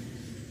delivery.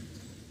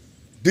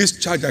 This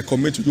charge I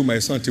commit to you, my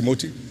son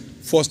Timothy,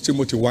 1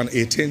 Timothy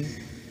 1:18,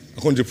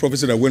 according to the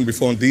prophecy that went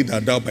before thee,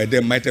 that thou by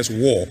them mightest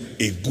war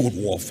a good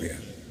warfare.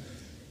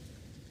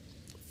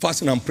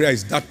 Fasting and prayer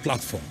is that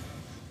platform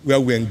where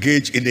we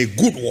engage in a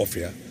good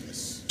warfare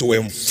to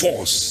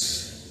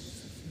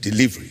enforce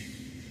delivery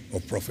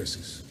of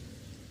prophecies.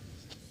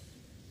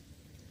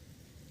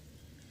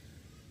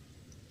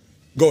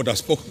 God has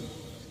spoken.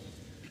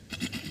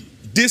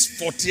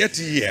 This 40th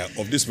year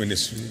of this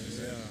ministry,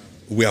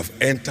 we have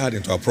entered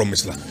into our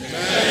promised land.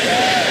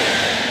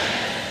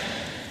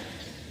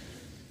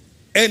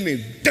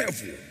 Any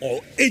devil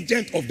or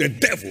agent of the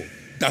devil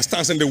that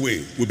stands in the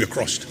way will be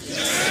crushed.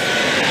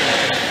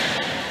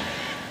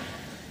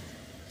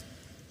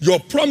 Your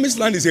promised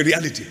land is a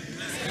reality.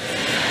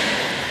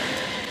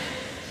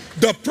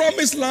 The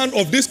promised land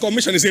of this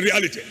commission is a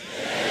reality.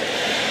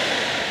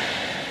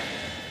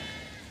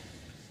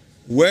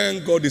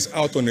 When God is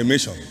out on a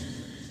mission,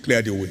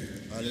 clear the way.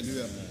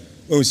 Hallelujah.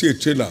 When you see a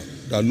trailer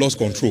that lost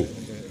control,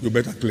 you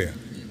better clear.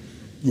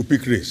 You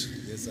pick race.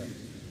 Yes, sir.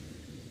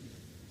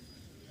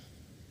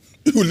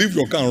 You leave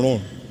your car and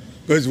run.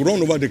 Because you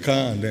run over the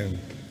car and then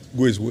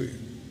go his way.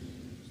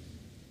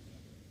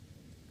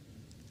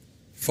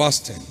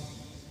 Fasting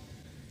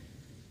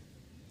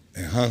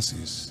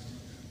enhances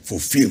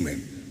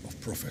fulfillment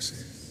of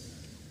prophecy.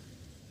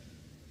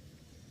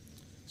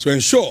 So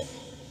ensure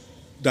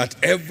that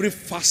every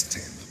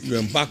fasting you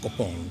embark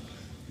upon,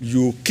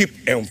 you keep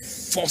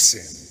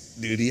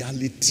enforcing the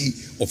reality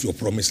of your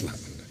promised land.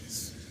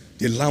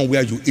 The land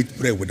where you eat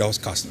bread without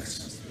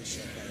scarceness,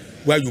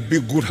 where you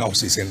build good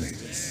houses in it,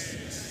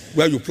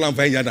 where you plant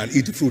vineyard and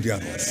eat the fruit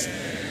thereof.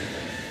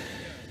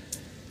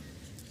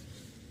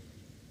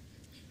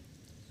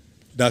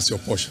 That's your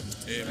portion.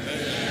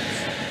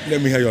 Amen.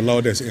 Let me hear your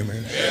loudest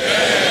amen.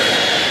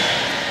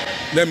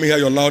 Amen. Let me hear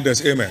your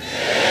loudest amen.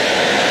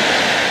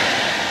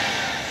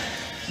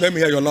 Let me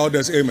hear your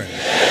loudest amen.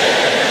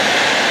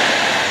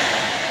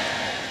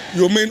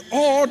 You mean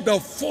all the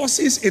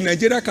forces in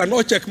Nigeria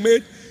cannot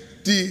checkmate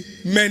the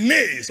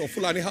menace of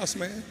Fulani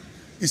Horsemen?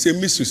 It's a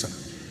mystery, sir.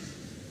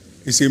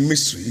 It's a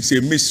mystery. It's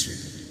a mystery.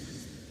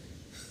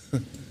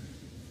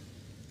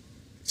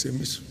 It's a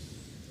mystery.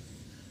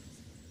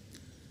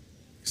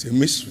 It's a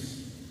mystery.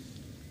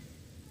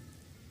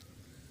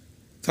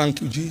 Thank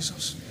you,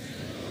 Jesus.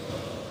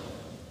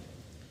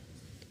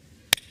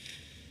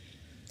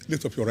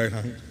 Lift up your right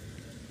hand.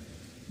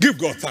 Give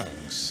God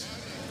thanks.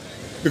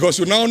 Because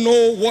you now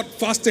know what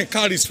fasting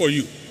carries for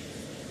you.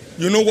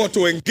 You know what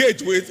to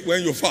engage with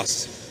when you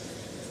fast.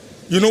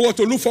 You know what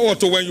to look forward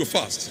to when you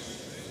fast.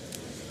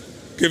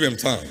 Give him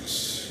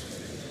thanks.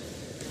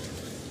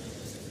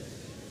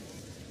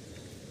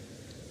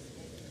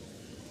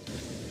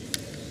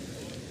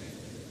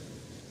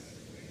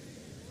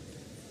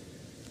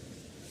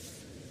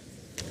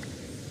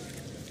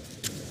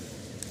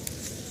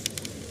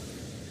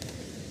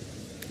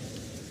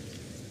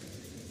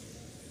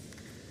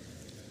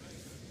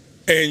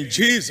 In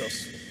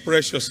Jesus'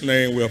 precious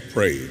name we have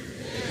prayed.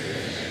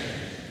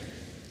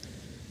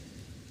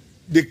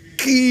 The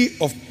key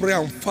of prayer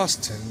and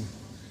fasting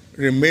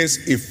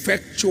remains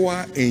effectual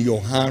in your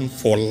hand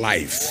for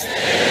life.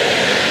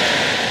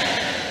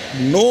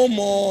 No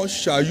more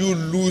shall you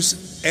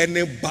lose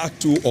any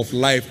battle of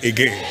life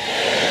again.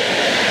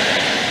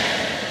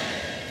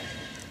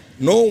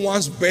 No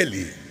one's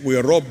belly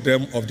will rob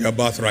them of their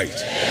birthright.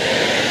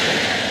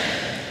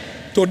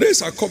 Today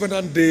is a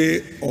covenant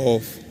day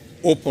of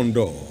open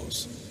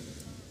doors.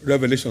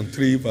 Revelation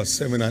 3 verse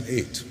 7 and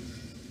 8.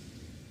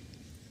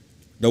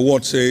 The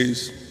word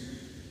says,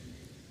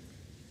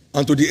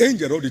 and to the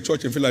angel of the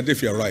church in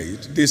Philadelphia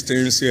write, this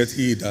thing saith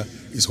he that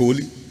is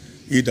holy,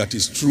 he that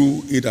is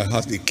true, he that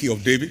has the key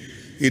of David,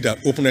 he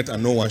that openeth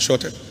and no one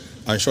shutteth,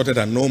 and shutteth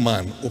and no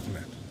man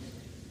openeth.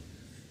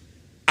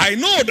 I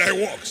know thy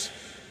works.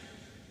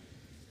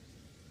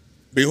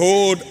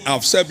 Behold, I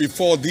have set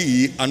before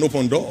thee an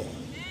open door,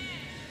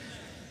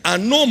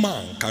 and no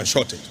man can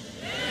shut it.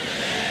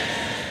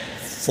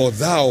 For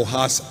thou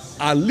hast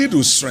a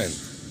little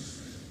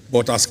strength,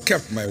 but hast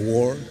kept my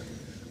word,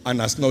 and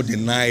hast not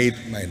denied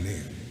my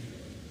name.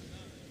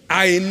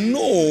 I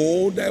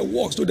know thy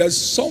works. So there's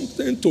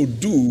something to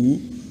do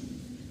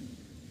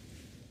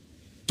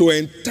to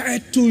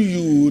entitle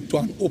you to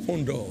an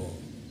open door.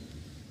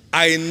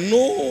 I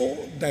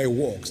know thy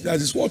works. That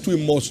is what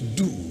we must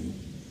do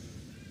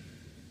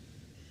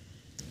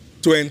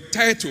to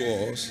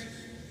entitle us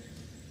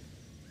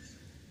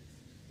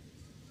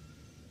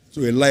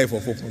to a life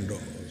of open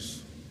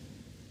doors.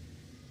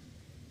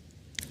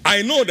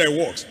 I know thy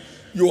works.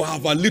 You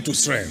have a little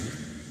strength,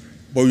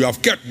 but you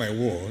have kept my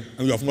word,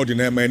 and you have not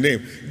denied my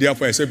name.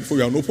 Therefore I said before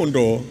you an open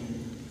door,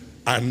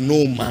 and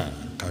no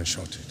man can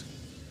shut it.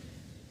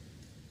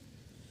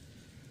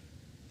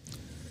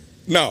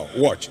 Now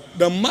watch.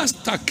 The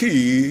master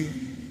key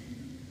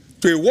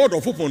to a word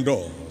of open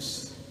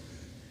doors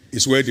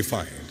is well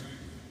defined.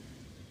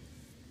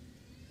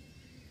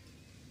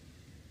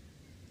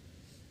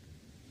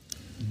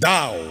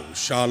 Thou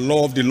shalt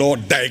love the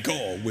Lord thy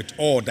God with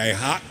all thy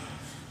heart,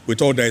 with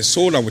all thy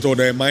soul, and with all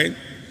thy mind.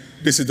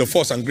 This is the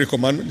first and great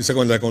commandment. The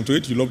second is like unto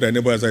it. You love thy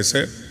neighbor as I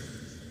said.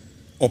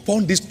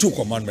 Upon these two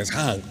commandments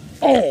hang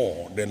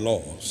all the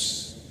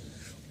laws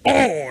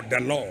and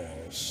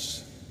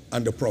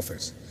the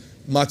prophets.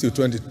 Matthew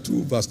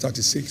 22 verse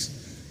 36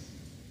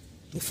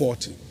 to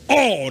 40.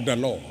 All the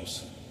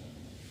laws.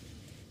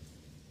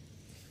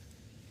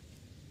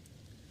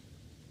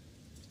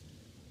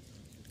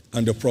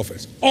 And the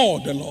prophets,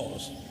 all the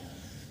laws.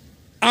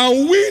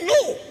 And we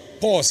know,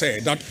 Paul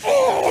said, that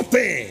all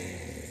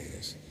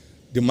things,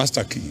 the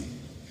master key,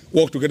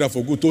 work together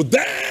for good to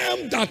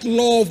them that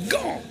love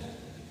God.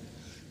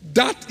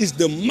 That is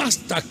the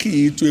master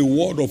key to a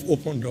world of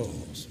open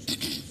doors.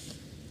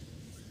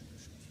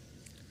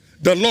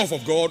 The love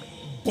of God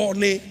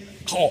burning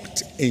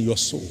hot in your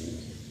soul.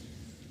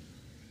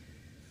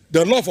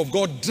 The love of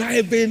God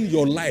driving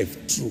your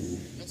life through.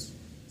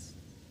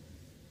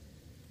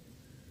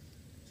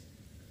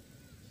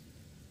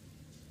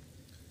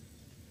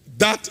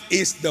 That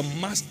is the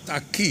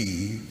master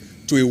key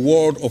to a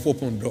world of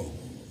open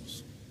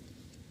doors.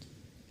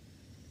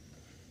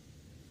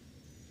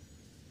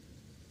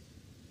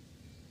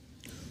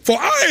 For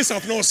eyes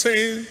have not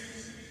seen,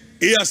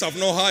 ears have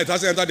not heard, it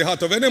has entered the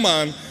heart of any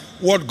man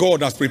what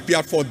God has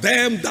prepared for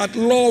them that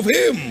love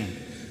him.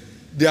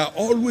 They are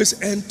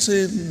always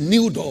entering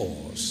new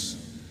doors,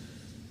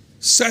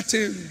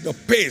 setting the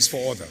pace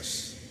for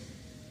others.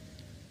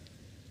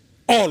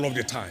 All of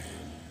the time.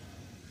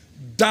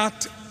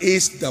 That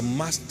is the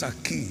master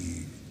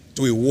key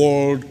to a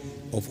world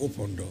of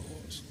open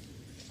doors.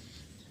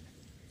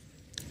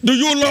 Do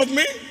you love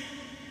me?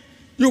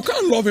 You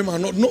can't love him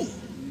and not know.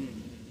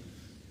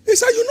 He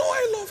said, you know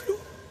I love you.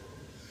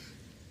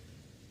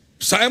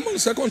 Simon,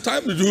 second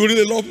time, do you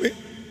really love me?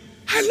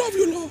 I love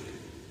you, Lord.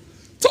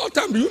 Third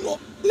time, do you know?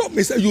 Love me.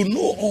 He said, you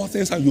know all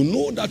things and you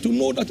know that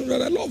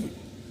I love you.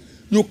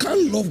 You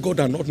can't love God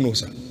and not know,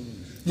 sir.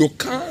 You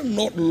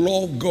cannot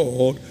love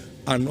God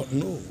and not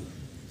know.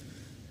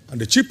 And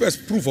the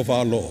cheapest proof of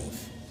our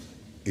love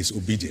is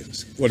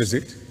obedience. What is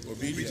it?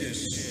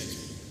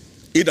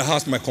 Obedience. He that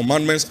has my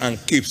commandments and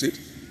keeps it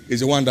is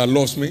the one that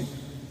loves me.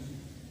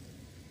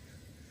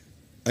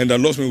 And that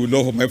loves me will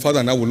love my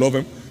Father, and I will love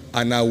him,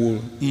 and I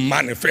will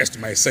manifest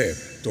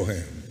myself to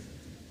him.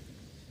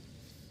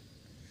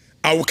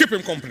 I will keep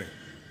him company.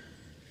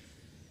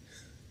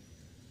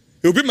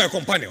 He will be my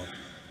companion.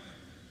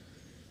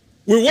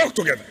 We walk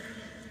together.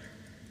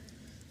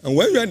 And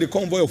when you are in the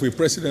convoy of a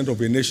president of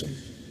a nation,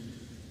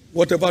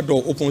 whatever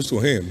door opens to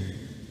him,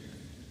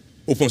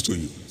 opens to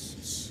you.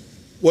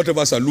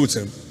 Whatever salutes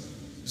him,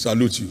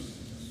 salutes you.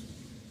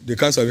 They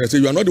can't salute. I say,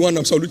 you are not the one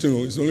I'm saluting.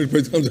 It's only the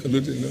president I'm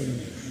saluting. No.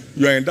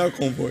 You are in that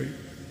convoy.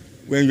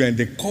 When you are in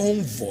the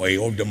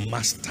convoy of the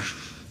master,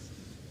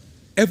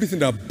 everything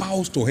that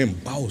bows to him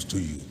bows to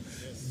you.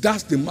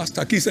 That's the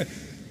master key. He said,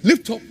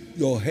 lift up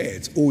your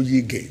heads, O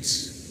ye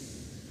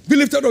gates. Be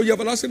lifted up, ye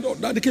everlasting door,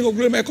 that the King of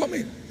glory may come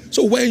in.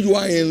 So when you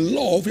are in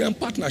love, you are in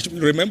partnership.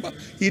 Remember,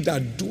 he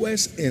that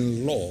dwells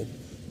in love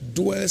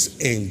dwells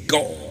in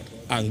God,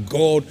 and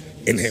God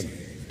in him.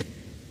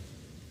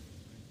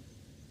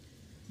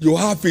 You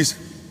have his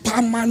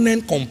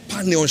permanent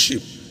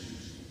companionship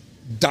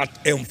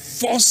that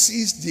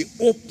enforces the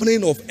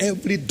opening of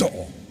every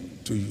door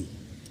to you.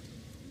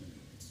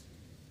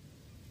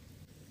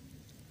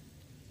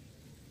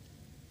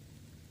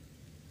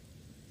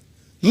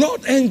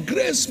 Lord,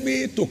 engrace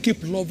me to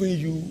keep loving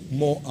you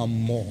more and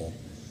more.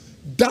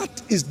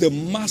 That is the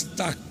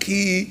master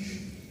key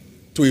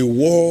to a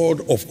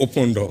world of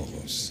open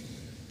doors.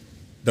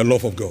 The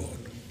love of God.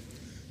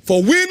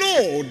 For we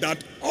know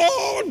that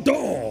all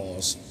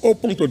doors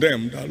open to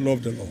them that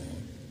love the Lord.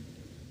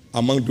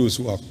 Among those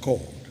who are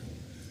called,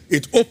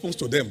 it opens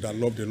to them that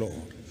love the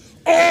Lord.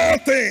 All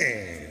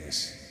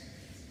things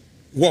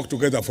work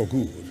together for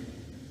good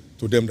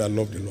to them that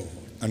love the Lord.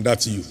 And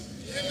that's you.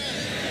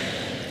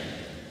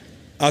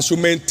 As you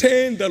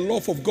maintain the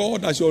love of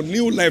God as your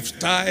new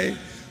lifestyle,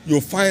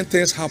 you'll find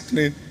things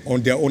happening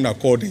on their own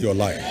accord in your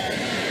life.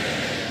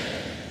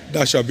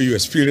 That shall be your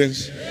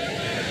experience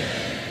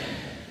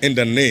in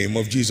the name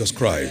of Jesus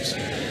Christ.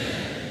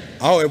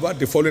 However,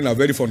 the following are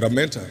very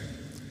fundamental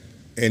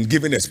in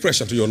giving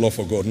expression to your love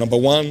for God. Number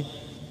one,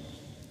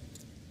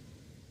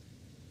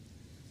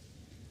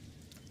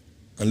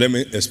 and let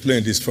me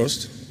explain this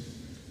first.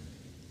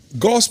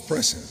 God's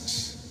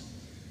presence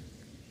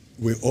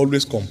will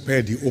always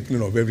compare the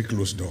opening of every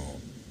closed door.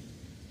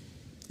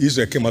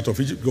 Israel came out of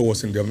Egypt, God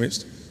was in their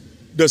midst.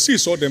 The sea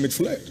saw them, it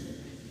fled.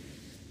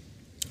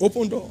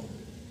 Open door.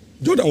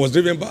 Jordan was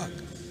driven back.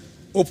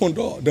 Open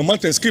door. The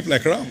mountains skipped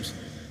like rams.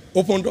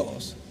 Open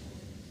doors.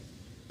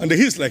 And the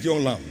hills like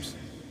young lambs.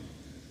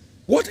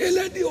 What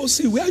ailed thee, O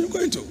sea? Where are you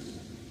going to?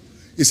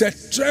 He said,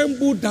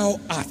 tremble thou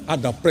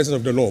at the presence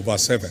of the Lord.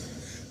 Verse 7.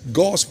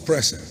 God's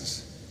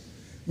presence,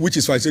 which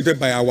is facilitated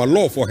by our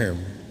love for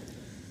him,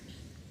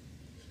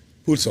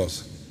 puts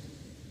us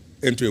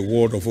into a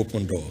world of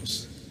open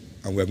doors,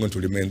 and we're going to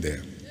remain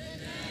there.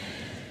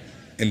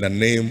 In the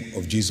name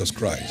of Jesus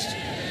Christ.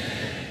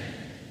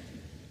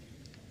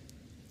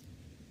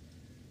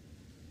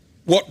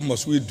 What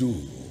must we do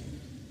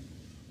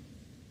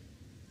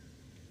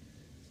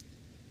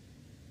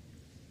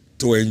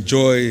to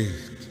enjoy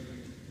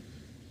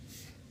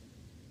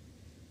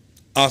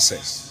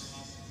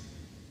access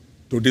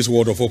to this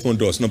world of open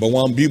doors? Number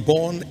one, be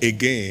born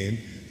again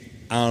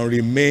and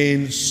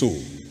remain so.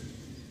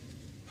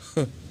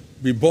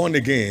 Be born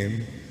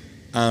again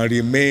and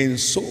remain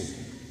so.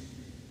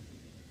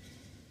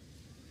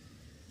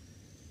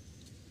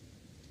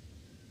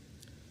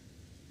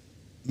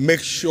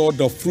 Make sure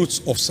the fruits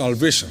of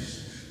salvation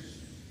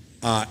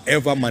are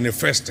ever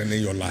manifesting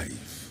in your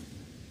life.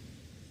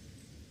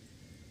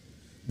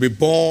 Be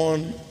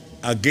born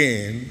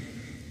again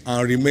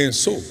and remain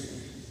so.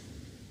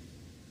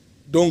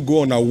 Don't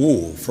go on a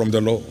war from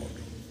the Lord.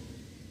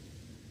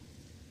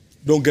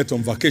 Don't get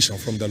on vacation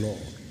from the Lord.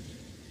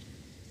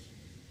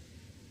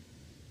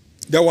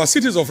 There were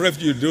cities of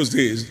refuge in those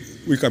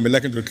days we can be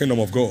likened to the kingdom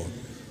of God.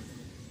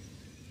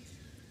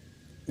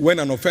 When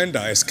an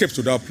offender escapes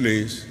to that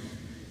place,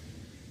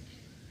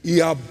 He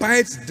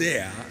abides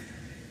there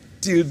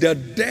till the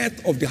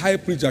death of the high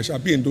priest that shall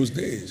be in those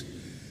days.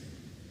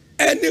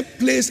 Any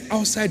place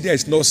outside there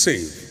is not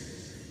safe.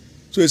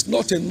 So it's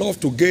not enough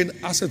to gain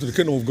access to the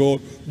kingdom of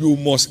God. You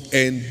must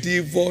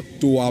endeavor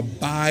to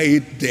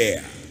abide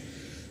there.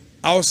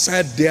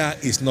 Outside there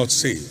is not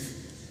safe.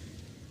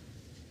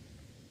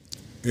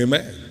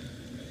 Amen.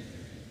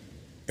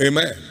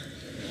 Amen.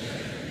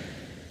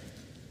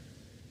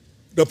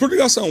 The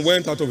prodigal son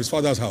went out of his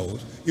father's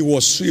house. He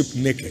was stripped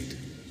naked.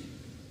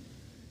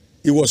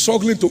 He was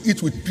struggling to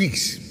eat with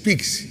pigs.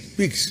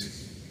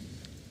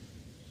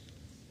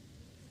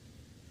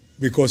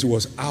 Because he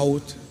was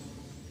out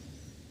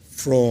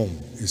from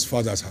his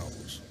father's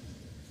house.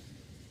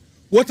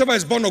 Whatever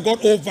is born of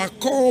God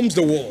overcomes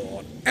the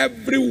world.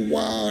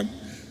 Everyone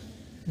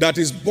that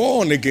is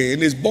born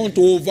again is born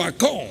to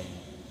overcome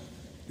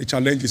the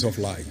challenges of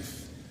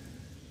life.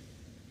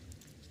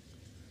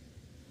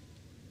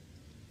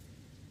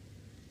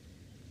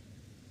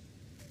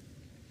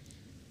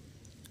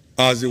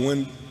 As the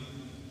wind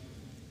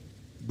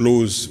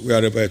blows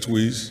wherever it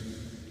is,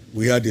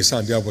 we hear the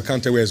sound there. We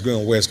can't tell where it's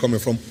going or where it's coming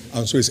from.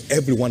 And so is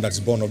everyone that is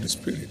born of the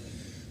Spirit.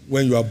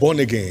 When you are born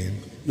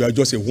again, you are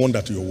just a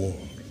wonder to your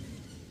world.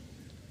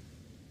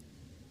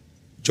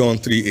 John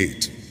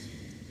 3:8.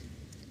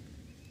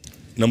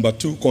 Number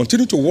 2,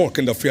 continue to walk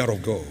in the fear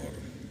of God.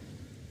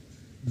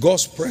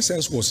 God's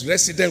presence was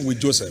resident with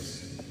Joseph.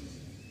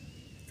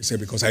 He said,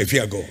 because I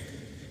fear God.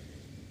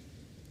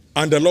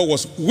 And the Lord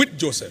was with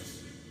Joseph.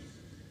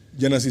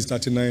 Genesis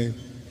 39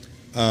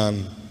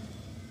 and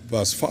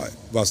verse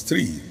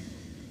 3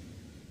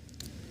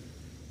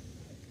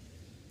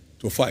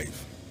 to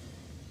 5.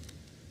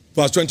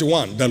 Verse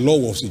 21, the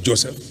Lord was with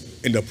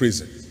Joseph in the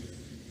prison.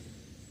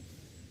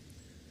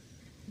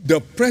 The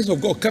presence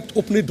of God kept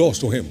opening doors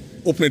to him.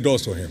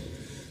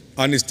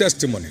 And his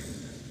testimony,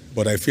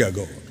 but I fear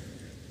God.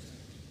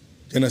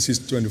 Genesis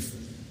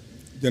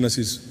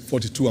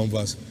 42 and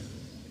verse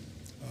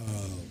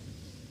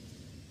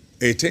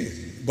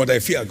 18, but I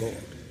fear God.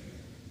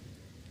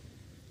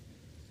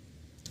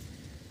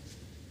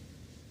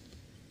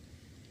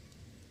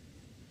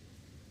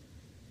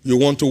 You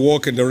want to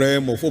walk in the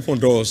realm of open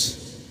doors,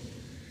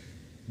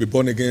 be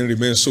born again,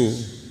 remain so,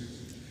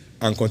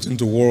 and continue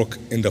to walk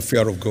in the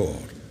fear of God.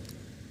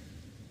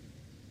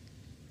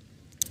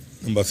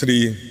 Number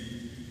 3,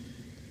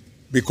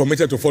 be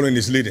committed to following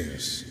his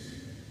leadings.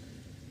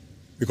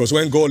 Because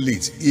when God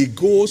leads, he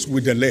goes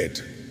with the led.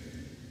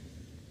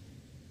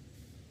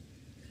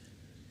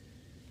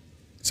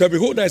 So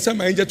behold, I send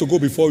my angel to go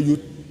before you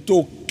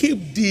to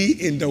keep thee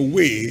in the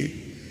way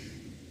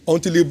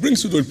until he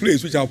brings you to a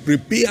place which I have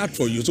prepared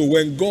for you. So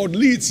when God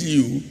leads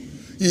you,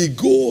 he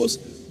goes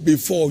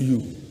before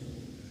you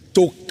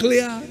to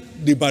clear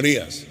the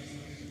barriers,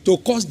 to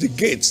cause the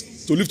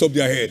gates to lift up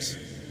their heads.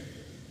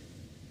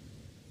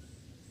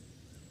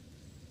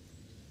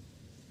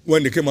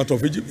 When they came out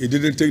of Egypt, he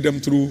didn't take them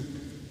through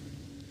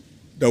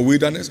the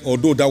wilderness,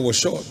 although that was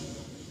short.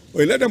 But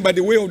he led them by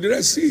the way of the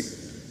Red Sea.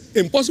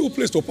 Impossible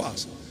place to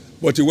pass.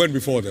 But he went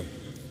before them.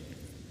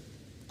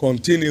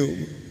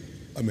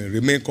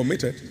 Remain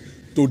committed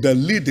to the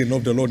leading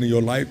of the Lord in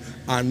your life,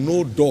 and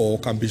no door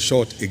can be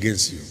shut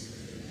against you.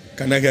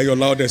 Can I hear your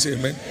loudest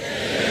amen?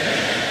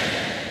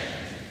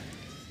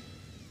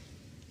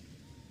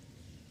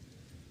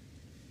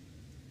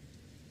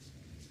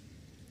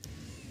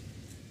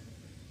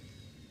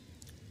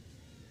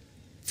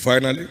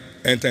 Finally,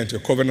 enter into a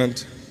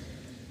covenant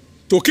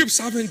to keep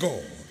serving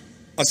God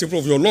as a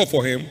proof of your love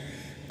for him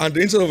and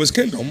the interest of his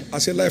kingdom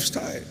as a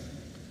lifestyle.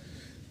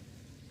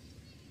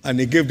 And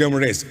he gave them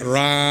rest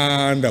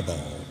round about.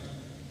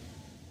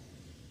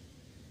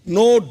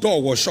 No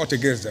door was shut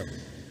against them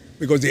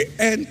because they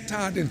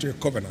entered into a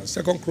covenant.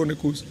 2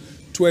 Chronicles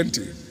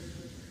 20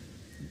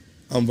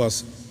 and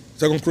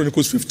 2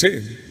 Chronicles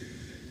 15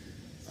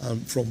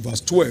 and from verse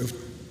 12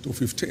 to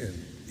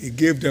 15. He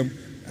gave them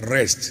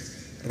rest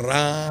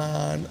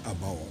round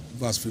about.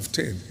 Verse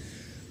 15.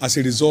 As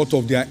a result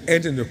of their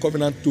entering the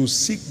covenant to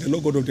seek the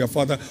Lord God of their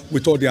father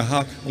with all their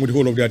heart and with the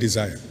whole of their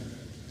desire.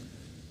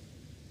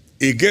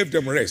 He gave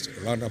them rest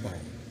round about.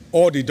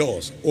 All the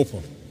doors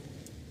open.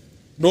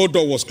 No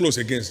door was closed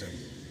against them.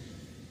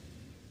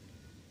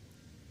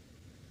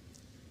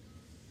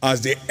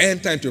 As they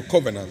enter into a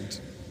covenant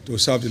to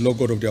serve the Lord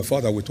God of their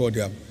father with all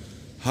their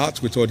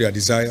heart, with all their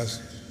desires,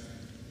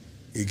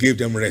 he gave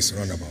them rest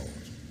round about.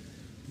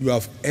 You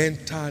have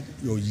entered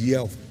your year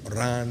of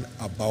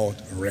roundabout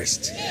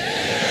rest.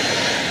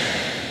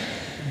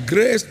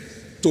 Grace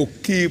to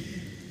keep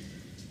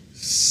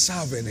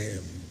serving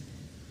him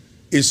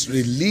is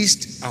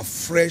released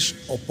afresh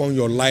upon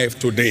your life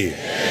today.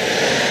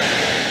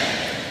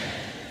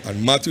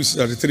 And Matthew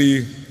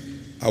 33,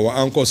 our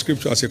anchor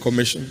scripture as a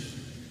commission,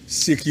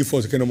 seek ye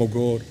first the kingdom of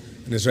God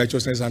and his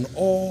righteousness, and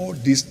all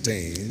these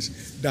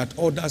things that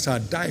others are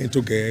dying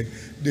to get,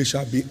 they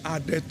shall be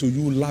added to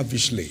you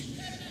lavishly.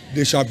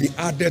 They shall be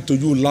added to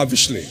you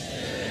lavishly.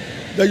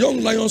 The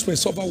young lions may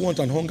suffer want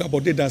and hunger,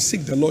 but they that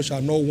seek the Lord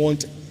shall not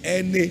want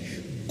any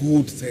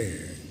good thing.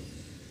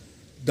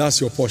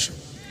 That's your portion.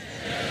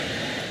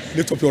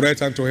 Lift up your right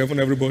hand to heaven,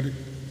 everybody,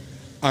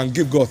 and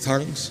give God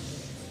thanks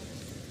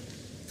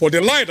for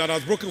the light that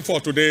has broken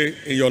forth today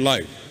in your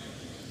life.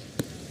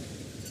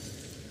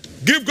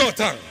 Give God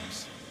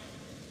thanks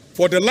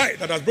for the light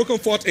that has broken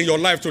forth in your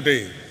life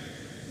today.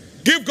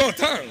 Give God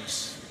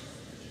thanks.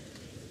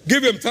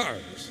 Give him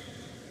thanks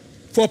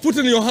for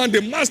putting in your hand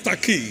the master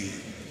key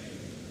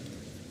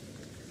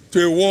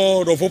to a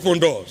world of open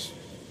doors.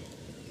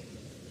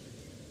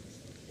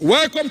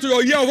 Welcome to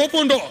your year of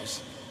open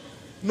doors.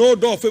 No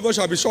door of favor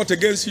shall be shut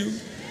against you,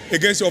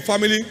 against your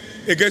family,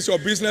 against your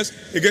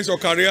business, against your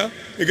career,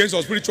 against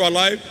your spiritual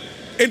life.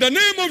 In the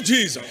name of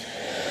Jesus.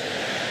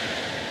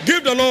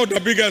 Give the Lord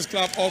the biggest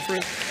clap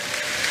offering.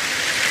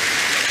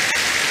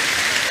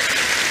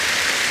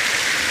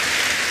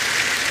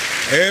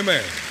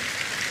 Amen.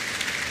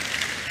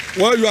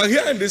 Well, you are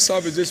here in this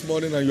service this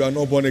morning and you are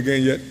not born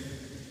again yet.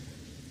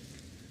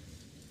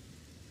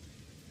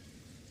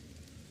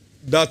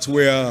 That's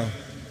where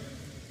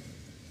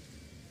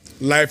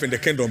life in the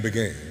kingdom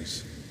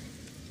begins.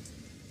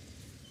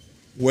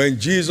 When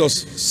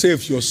Jesus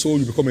saves your soul,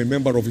 you become a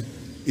member of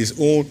his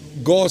own,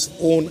 God's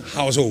own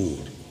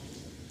household.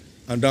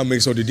 And that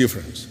makes all the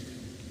difference.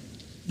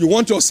 You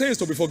want your sins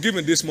to be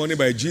forgiven this morning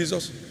by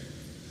Jesus.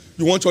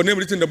 You want your name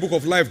written in the book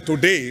of life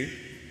today.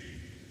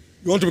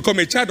 You want to become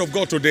a child of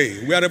God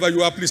today. Wherever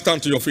you are, please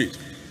stand to your feet.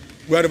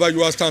 Wherever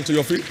you are, stand to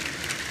your feet.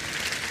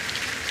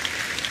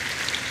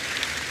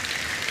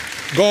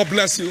 God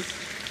bless you.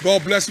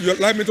 God bless you. You'd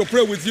like me to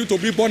pray with you to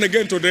be born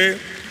again today,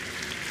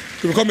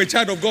 to become a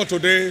child of God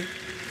today.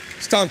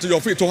 Stand to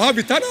your feet. To have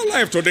eternal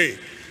life today.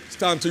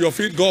 Stand to your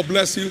feet. God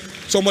bless you.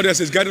 Somebody else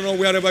is getting on.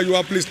 Wherever you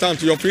are, please stand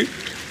to your feet.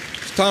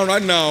 Stand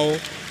right now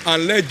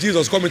and let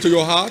Jesus come into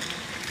your heart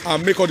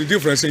and make all the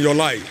difference in your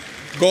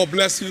life. God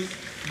bless you.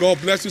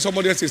 God bless you.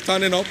 Somebody else is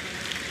standing up.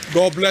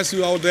 God bless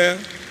you out there.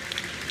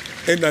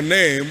 In the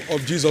name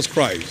of Jesus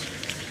Christ.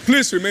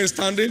 Please remain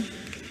standing.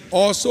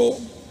 Also,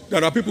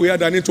 there are people here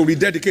that need to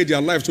rededicate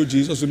their life to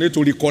Jesus. You need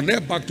to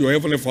reconnect back to your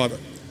Heavenly Father.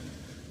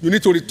 You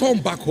need to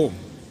return back home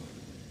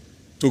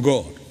to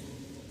God.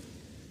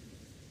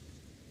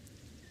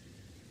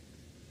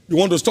 You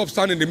want to stop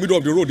standing in the middle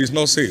of the road, it's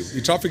not safe.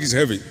 The traffic is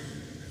heavy.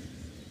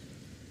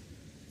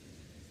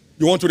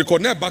 You want to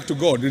reconnect back to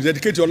God,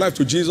 rededicate your life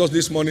to Jesus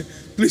this morning,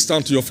 please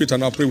stand to your feet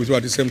and I'll pray with you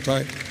at the same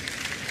time.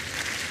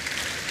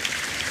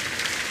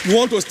 You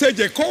want to stage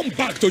a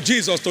comeback to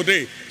Jesus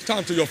today,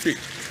 stand to your feet.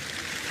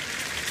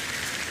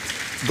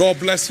 God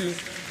bless you,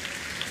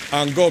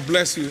 and God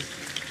bless you,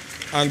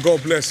 and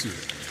God bless you.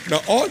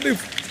 Now, all the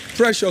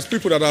precious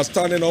people that are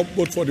standing up,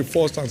 both for the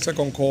first and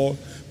second call,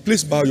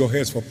 please bow your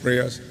heads for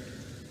prayers.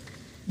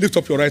 Lift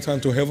up your right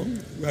hand to heaven,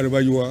 wherever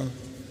you are,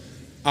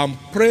 and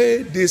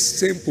pray this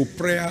simple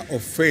prayer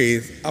of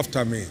faith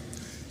after me.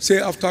 Say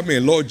after me,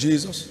 Lord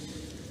Jesus,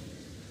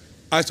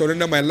 I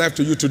surrender my life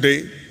to you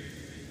today.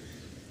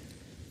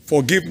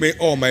 Forgive me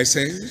all my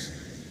sins.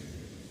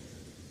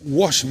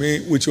 Wash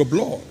me with your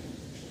blood.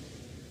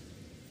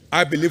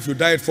 I believe you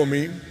died for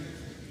me.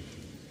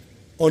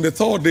 On the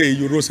third day,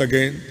 you rose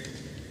again,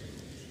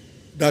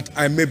 that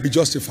I may be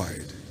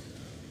justified.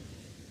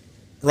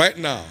 Right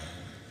now,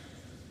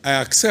 I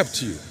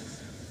accept you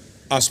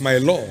as my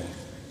Lord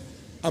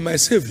and my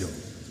Savior.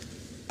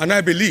 And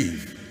I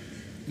believe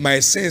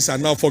my sins are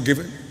now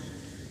forgiven.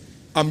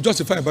 I'm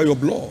justified by your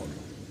blood.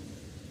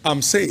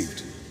 I'm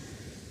saved.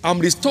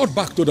 I'm restored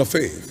back to the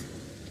faith.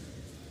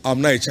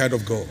 I'm now a child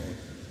of God.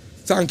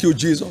 Thank you,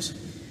 Jesus,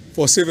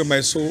 for saving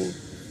my soul.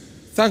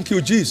 Thank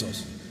you,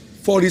 Jesus,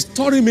 for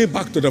restoring me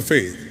back to the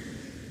faith.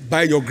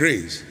 By your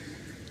grace,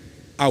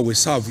 I will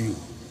serve you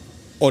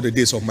all the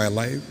days of my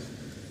life.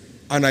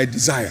 And I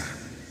desire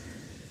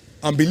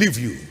and believe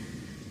you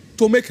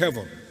to make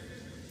heaven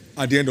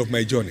at the end of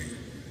my journey.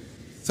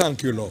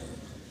 Thank you, Lord.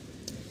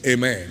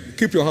 Amen.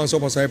 Keep your hands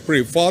up as I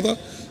pray. Father,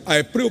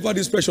 I pray over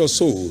these precious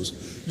souls.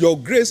 Your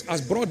grace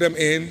has brought them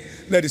in.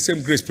 Let the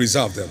same grace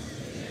preserve them.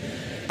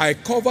 I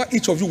cover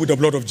each of you with the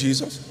blood of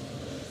Jesus.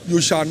 You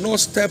shall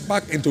not step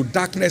back into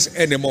darkness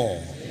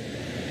anymore.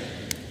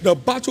 The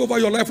battle over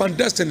your life and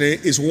destiny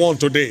is won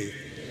today.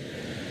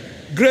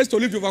 Grace to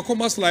live the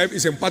overcomer's life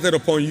is imparted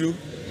upon you.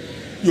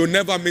 You'll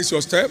never miss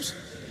your steps.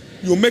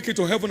 You'll make it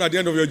to heaven at the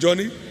end of your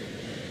journey.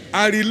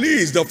 I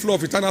release the flow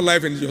of eternal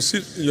life in your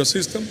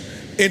system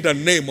in the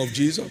name of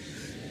Jesus.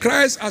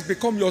 Christ has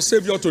become your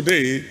Savior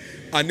today,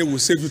 and He will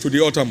save you to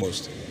the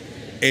uttermost.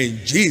 In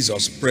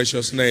Jesus'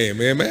 precious name,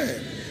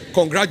 amen.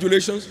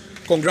 Congratulations,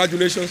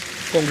 congratulations,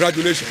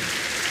 congratulations.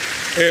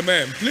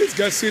 Amen. Please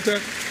get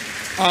seated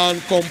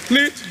and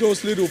complete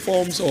those little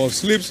forms or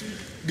slips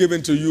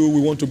given to you.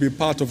 We want to be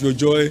part of your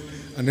joy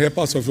and help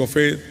us of your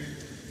faith.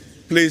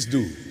 Please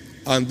do.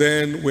 And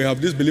then we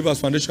have this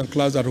Believers Foundation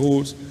class that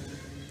holds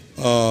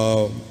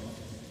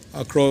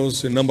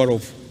across a number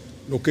of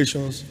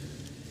locations,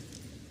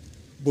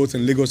 both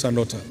in Lagos and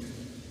Ota.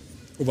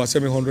 Over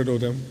 700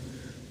 of them.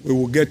 We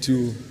will get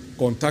you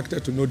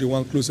contacted to know the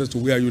one closest to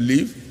where you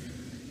live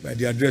by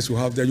the address you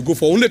have there. You go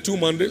for only 2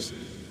 Mondays.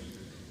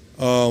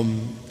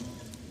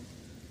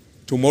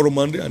 Tomorrow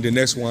Monday and the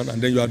next one,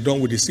 and then you are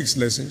done with the 6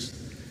 lessons.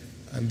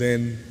 and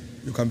then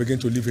you can begin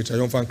to live a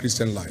triumphant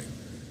Christian life.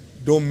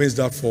 Don't miss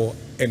that for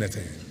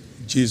anything.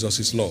 Jesus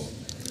is Lord.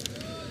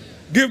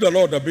 Give the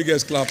Lord the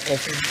biggest clap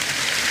offering.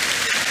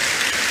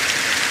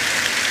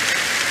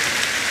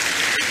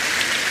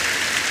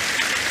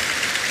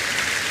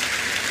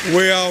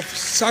 We have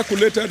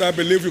circulated, I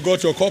believe you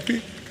got your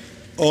copy,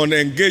 on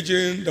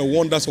engaging the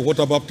wonders of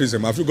water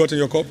baptism. Have you gotten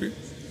your copy?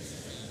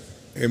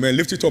 Amen.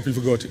 Lift it up if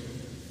you got it.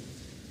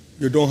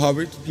 You don't have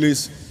it,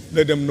 please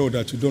let them know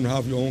that you don't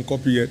have your own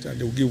copy yet, and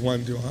they will give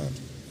one to your hand.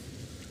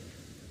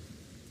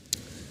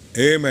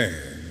 Amen.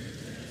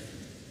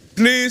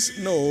 Please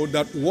know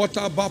that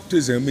water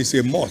baptism is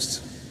a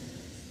must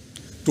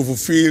to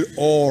fulfill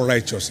all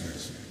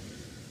righteousness.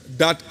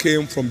 That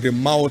came from the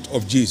mouth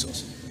of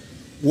Jesus.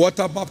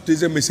 Water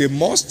baptism is a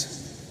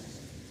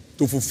must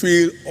to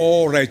fulfill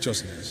all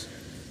righteousness.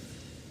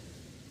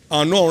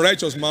 And no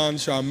unrighteous man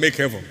shall make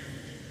heaven.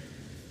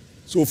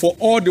 So for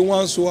all the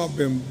ones who have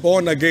been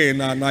born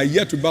again and are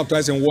yet to be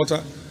baptized in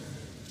water,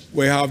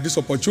 we have this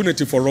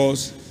opportunity for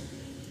us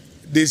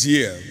this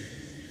year.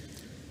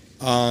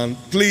 And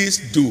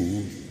please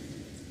do,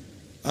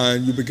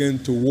 and you begin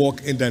to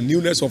walk in the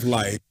newness of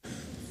life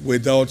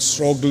without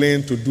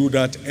struggling to do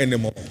that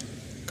anymore.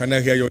 Can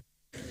I hear your?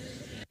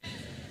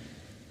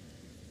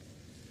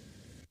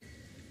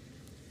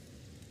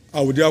 I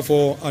would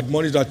therefore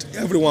admonish that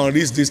everyone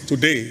reads this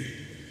today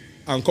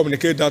and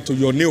communicate that to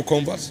your new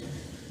converts.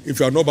 If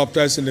you are not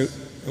baptized in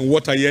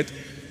water yet,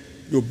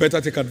 you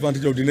better take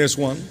advantage of the next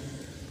one,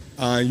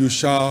 and you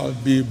shall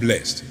be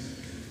blessed.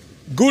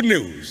 Good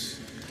news.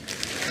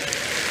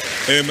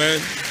 Amen.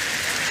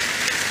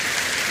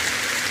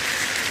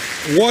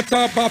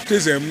 Water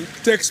baptism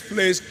takes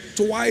place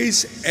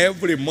twice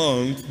every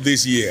month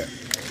this year.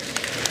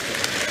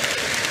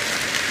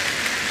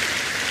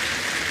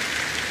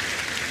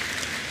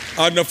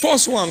 And the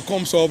first one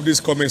comes up this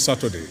coming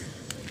Saturday.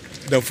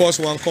 The first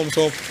one comes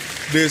up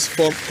this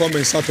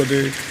coming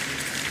Saturday.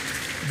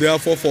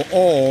 Therefore, for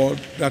all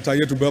that are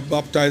yet to be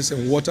baptized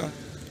in water,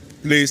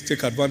 please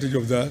take advantage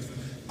of that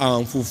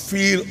and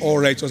fulfill all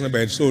righteousness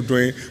by so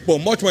doing. But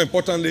much more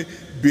importantly,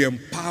 be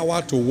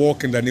empowered to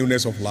walk in the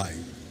newness of life.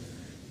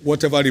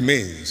 Whatever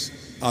remains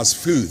as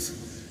filth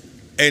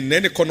in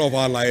any corner of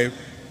our life,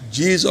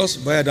 Jesus,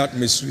 via that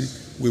mystery,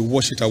 will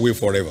wash it away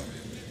forever.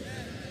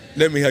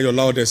 Let me hear your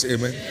loudest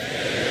amen.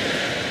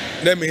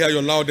 Let me hear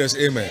your loudest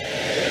amen.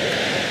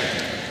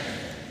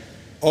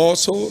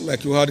 Also,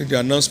 like you heard in the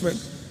announcement,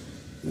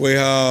 we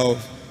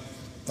have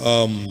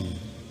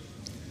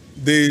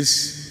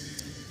this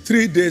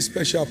 3-day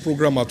special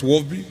program at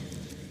Wolfby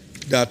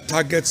that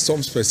targets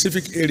some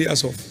specific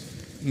areas of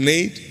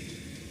need,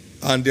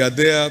 and they are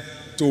there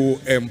to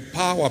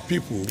empower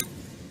people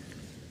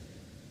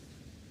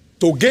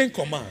to gain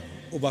command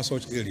over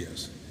such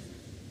areas.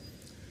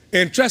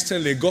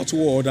 Interestingly, God's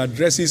word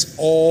addresses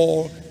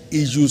all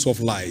issues of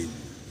life.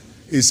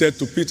 He said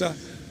to Peter,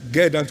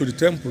 get down to the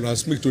temple and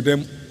speak to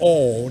them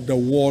all the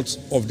words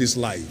of this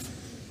life.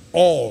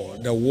 All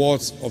the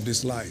words of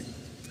this life.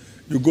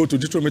 You go to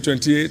Deuteronomy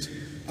 28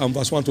 and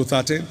verse 1 to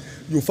 13,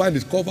 you find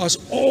it covers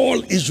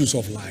all issues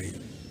of life.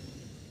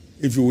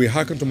 If you will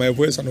hearken to my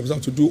voice and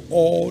observe to do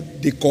all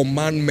the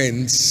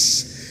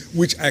commandments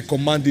which I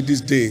commanded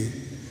this day,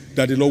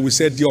 that the Lord will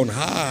set thee on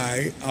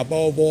high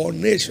above all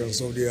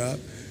nations of the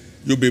earth,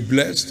 you'll be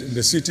blessed in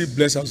the city,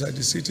 blessed outside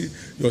the city.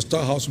 Your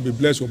storehouse will be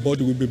blessed, your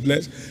body will be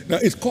blessed. Now,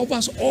 it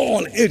covers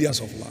all areas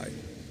of life.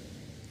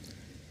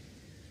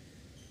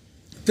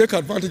 Take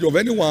advantage of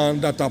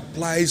anyone that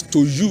applies to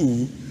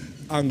you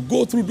and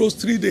go through those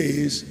 3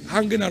 days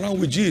hanging around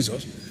with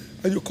Jesus,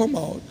 and you come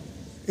out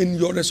in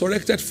your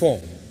resurrected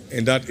form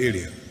in that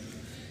area.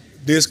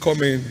 This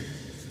coming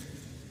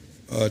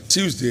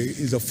Tuesday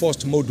is the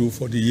first module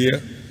for the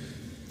year,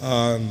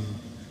 and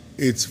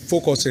it's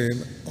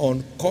focusing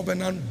on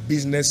covenant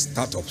business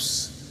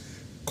startups.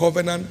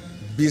 Covenant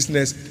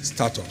business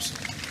startups.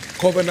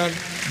 Covenant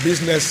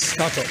business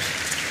startups.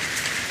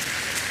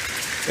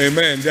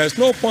 Amen. There's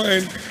no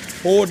point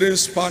holding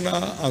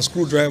spanner and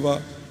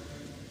screwdriver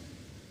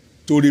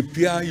to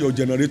repair your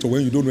generator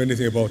when you don't know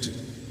anything about it.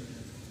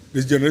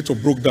 This generator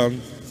broke down,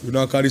 you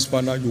now carry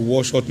spanner, you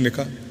wash hot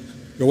knicker.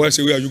 Your wife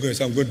say, where are you going?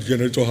 Say, I'm going to the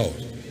generator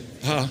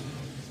house.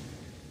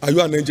 Are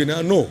you an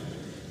engineer? No.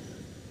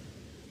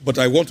 But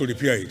I want to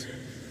repair it.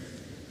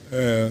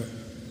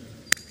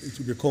 It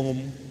will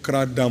become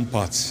cracked down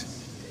parts.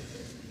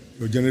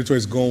 Your generator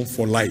is gone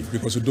for life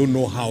because you don't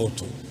know how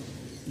to.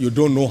 You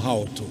don't know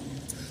how to.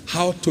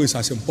 How to is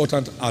as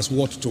important as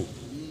what to.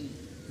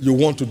 You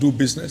want to do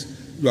business,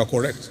 you are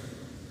correct.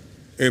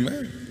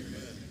 Amen.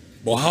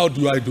 But how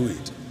do I do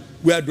it?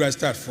 Where do I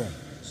start from?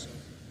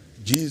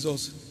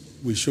 Jesus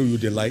will show you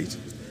the light,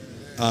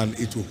 and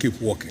it will keep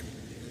working.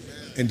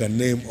 In the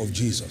name of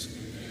Jesus.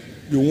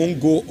 You won't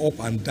go up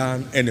and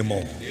down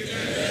anymore.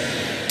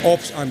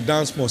 Ups and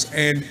downs must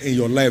end in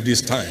your life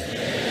this time.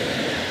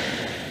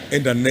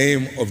 In the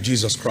name of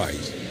Jesus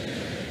Christ.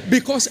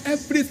 Because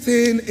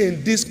everything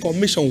in this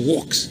commission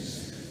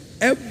works.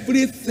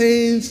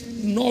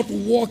 Everything's not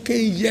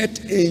working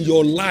yet in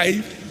your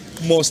life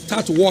must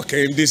start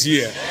working this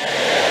year.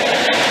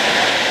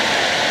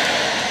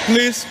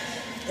 Please,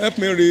 help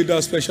me read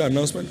that special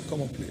announcement.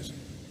 Come on, please.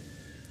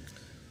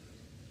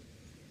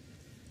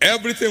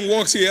 Everything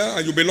works here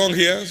and you belong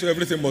here, so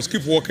everything must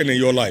keep working in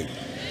your life.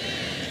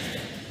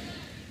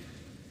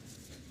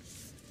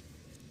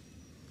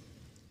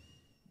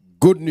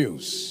 Good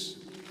news.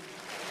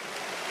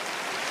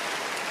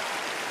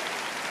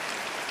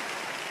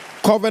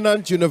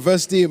 Covenant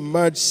University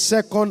emerged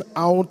second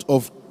out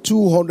of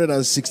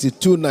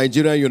 262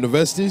 Nigerian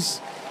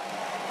universities,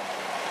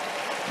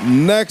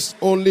 next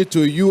only to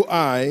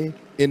UI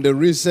in the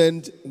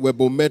recent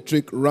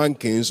Webometric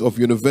rankings of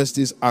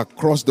universities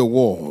across the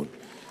world,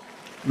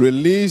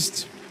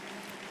 released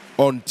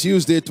on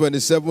Tuesday,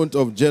 27th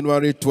of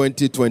January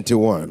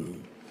 2021.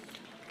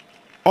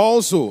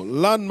 Also,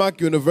 Landmark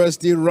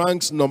University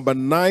ranks number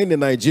 9 in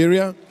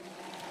Nigeria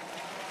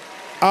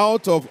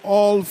out of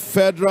all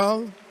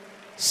federal,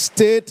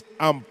 state,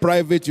 and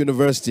private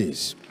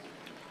universities.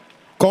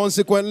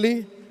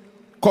 Consequently,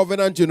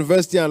 Covenant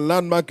University and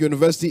Landmark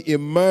University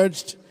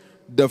emerged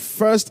the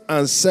first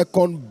and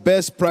second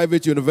best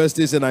private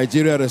universities in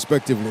Nigeria,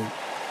 respectively.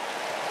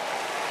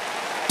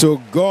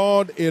 To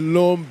God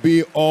alone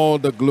be all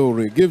the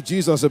glory. Give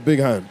Jesus a big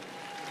hand.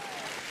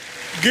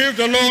 Give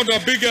the Lord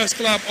the biggest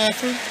clap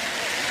offering.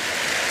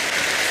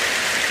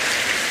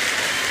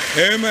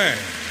 Amen.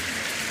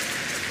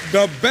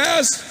 The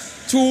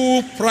best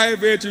 2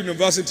 private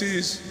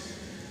universities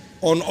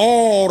on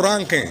all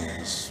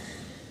rankings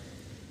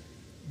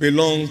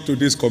belong to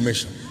this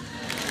commission.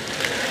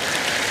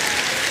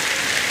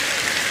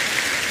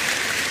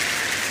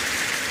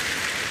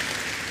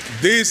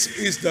 This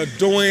is the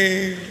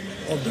doing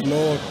of the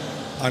Lord,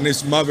 and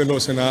it's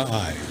marvelous in our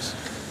eyes.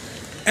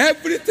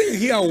 Everything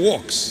here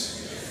works.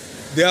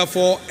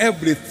 Therefore,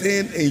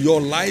 everything in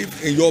your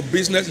life, in your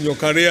business, in your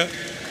career,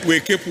 will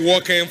keep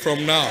working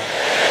from now.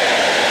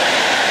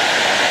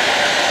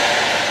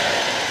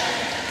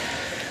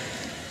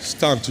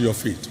 Stand to your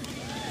feet.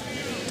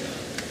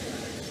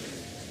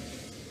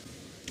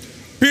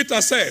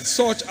 Peter said,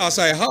 such as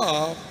I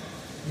have,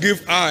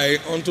 give I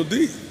unto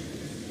thee.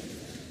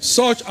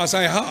 Such as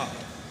I have.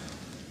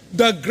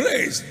 The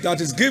grace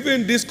that is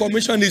given this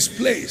commission is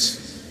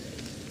placed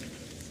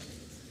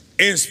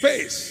in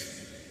space.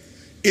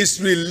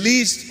 Is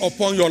released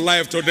upon your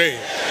life today.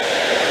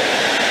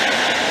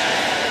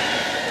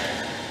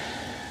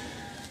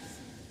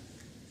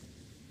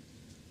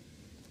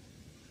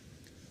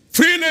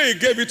 Freely He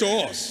gave it to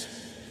us,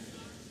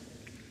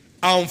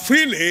 and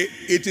freely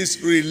it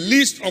is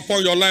released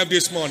upon your life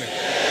this morning.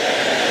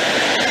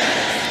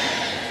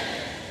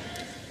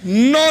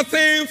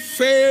 Nothing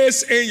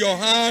fails in your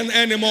hand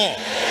anymore.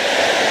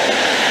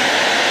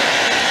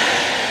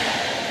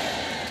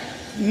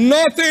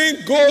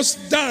 Nothing goes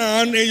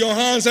down in your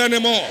hands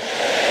anymore.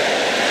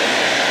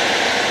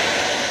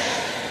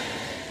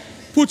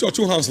 Put your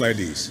 2 hands like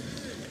this.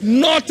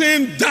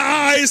 Nothing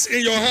dies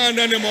in your hand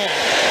anymore.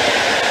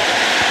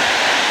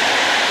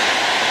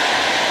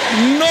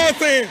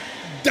 Nothing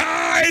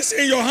dies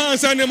in your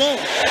hands anymore.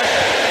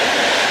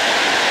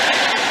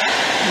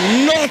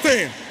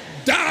 Nothing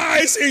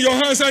dies in your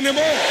hands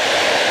anymore.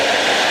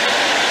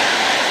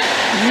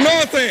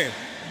 Nothing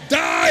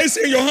dies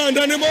in your hand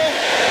anymore.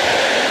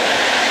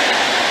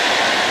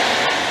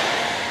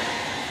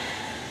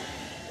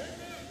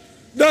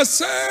 The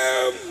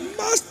same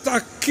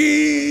master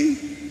key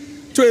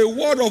to a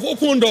world of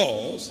open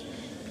doors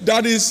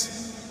that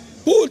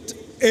is put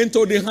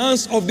into the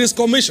hands of this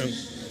commission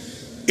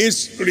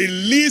is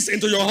released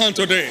into your hand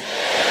today.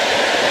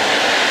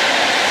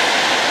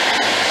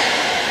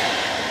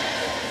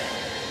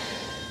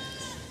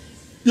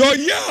 Your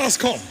year has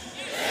come.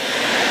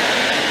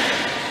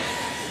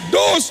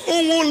 Those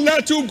who won't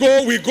let you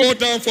go will go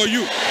down for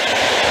you.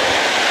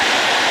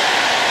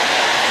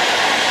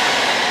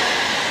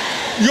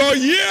 Your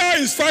year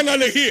is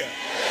finally here.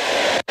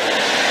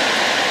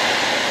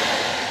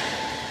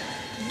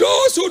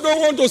 Those who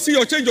don't want to see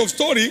your change of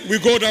story will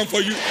go down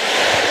for you.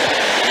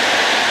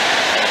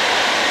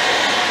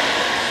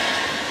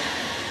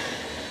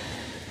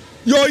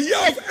 Your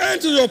year of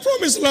entering your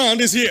promised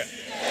land is here.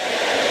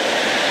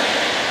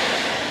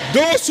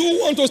 Those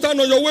who want to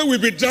stand on your way will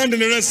be drowned in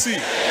the Red Sea.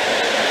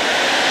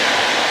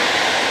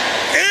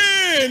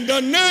 In the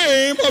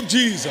name of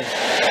Jesus.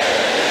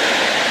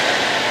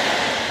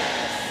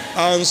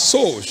 And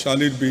so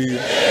shall it be.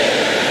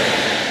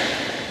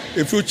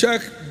 If you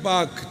check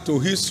back to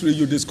history,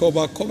 you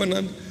discover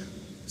Covenant,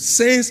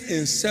 since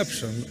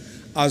inception,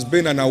 has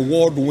been an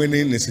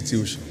award-winning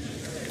institution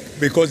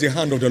because the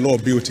hand of the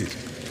Lord built it.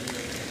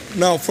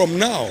 Now, from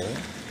now,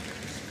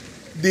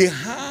 the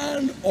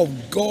hand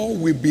of God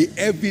will be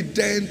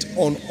evident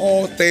on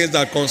all things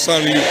that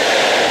concern you.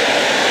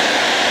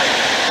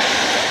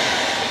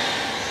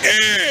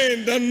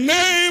 In the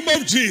name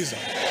of Jesus.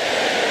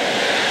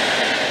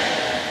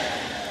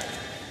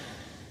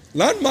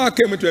 Landmark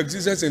came into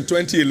existence in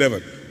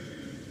 2011.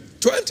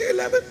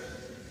 2011?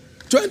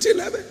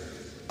 2011.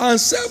 And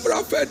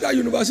several federal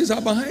universities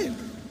are behind.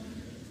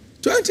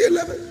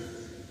 2011.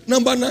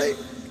 Number 9.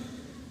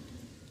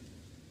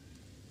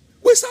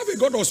 We serve a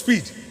God of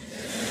speed.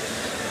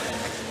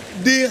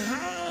 The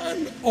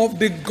hand of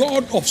the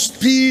God of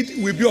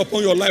speed will be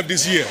upon your life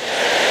this year.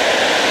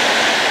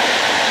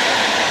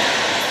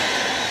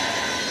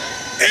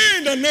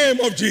 In the name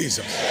of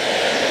Jesus.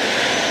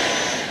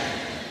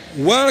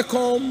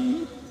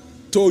 Welcome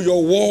to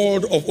your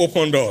world of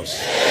open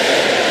doors.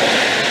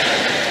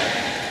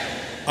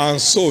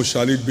 And so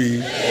shall it be.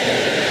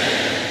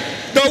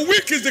 The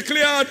week is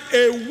declared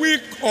a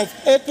week of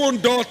open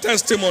door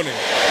testimony.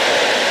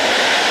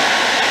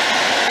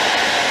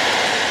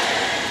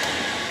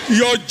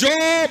 Your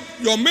job,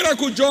 your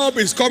miracle job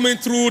is coming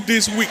through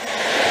this week.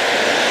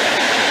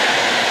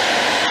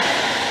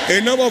 A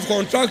number of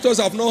contractors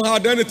have not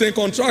had anything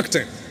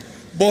contracting,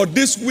 but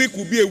this week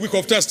will be a week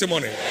of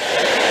testimony.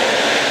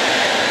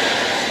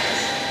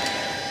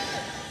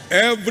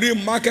 Every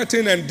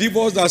marketing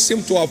endeavors that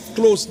seem to have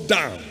closed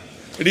down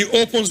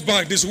reopens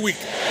back this week.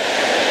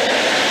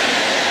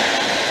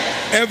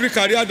 Every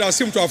career that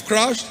seemed to have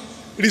crashed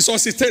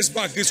resuscitates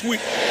back this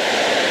week.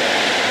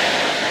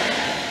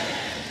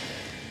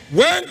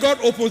 When God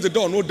opens the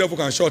door, no devil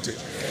can shut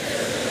it.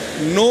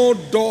 No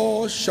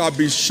door shall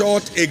be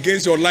shut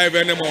against your life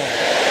anymore.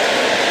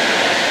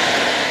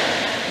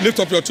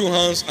 Lift up your two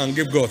hands and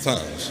give God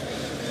thanks.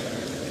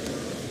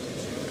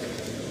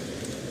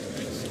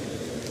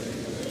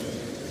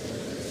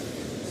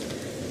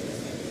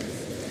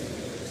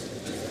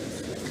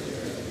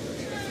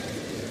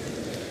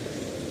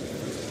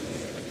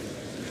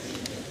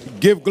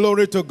 Give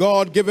glory to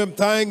God. Give him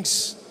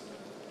thanks.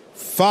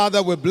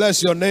 Father, we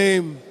bless your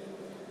name.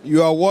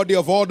 You are worthy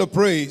of all the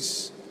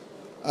praise,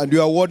 and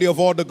you are worthy of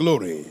all the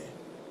glory.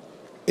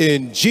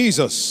 In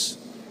Jesus'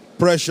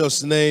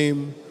 precious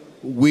name,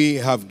 we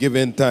have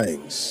given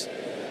thanks.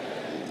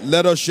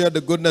 Let us share the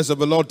goodness of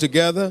the Lord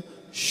together.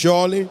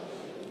 Surely,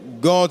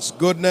 God's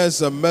goodness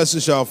and mercy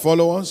shall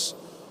follow us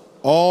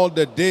all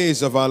the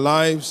days of our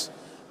lives,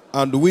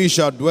 and we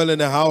shall dwell in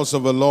the house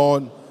of the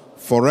Lord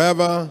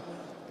forever.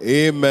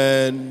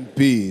 Amen.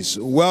 Peace.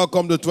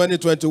 Welcome to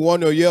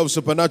 2021, your year of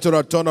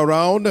supernatural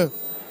turnaround.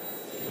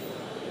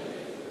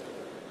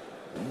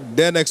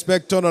 Then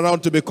expect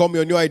turnaround to become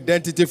your new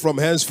identity from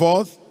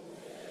henceforth.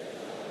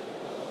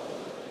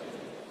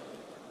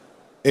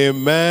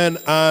 Amen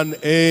and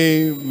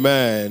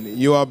amen.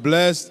 You are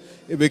blessed.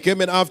 If you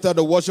came in after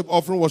the worship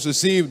offering was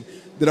received,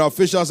 there are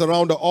officials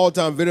around the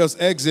altar and various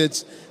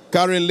exits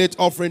carrying late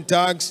offering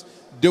tags.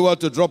 Do well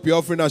to drop your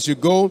offering as you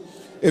go.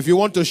 If you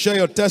want to share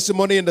your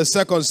testimony in the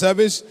second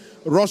service,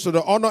 rush to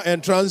the honor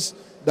entrance.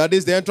 That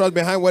is the entrance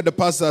behind where the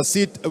pastors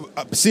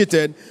are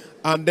seated.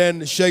 And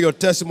then share your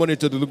testimony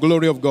to the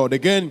glory of God.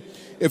 Again,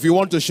 if you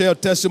want to share your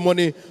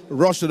testimony,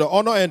 rush to the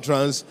honor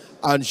entrance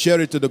and share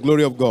it to the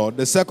glory of God.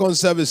 The second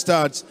service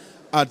starts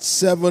at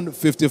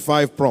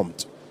 7:55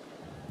 prompt.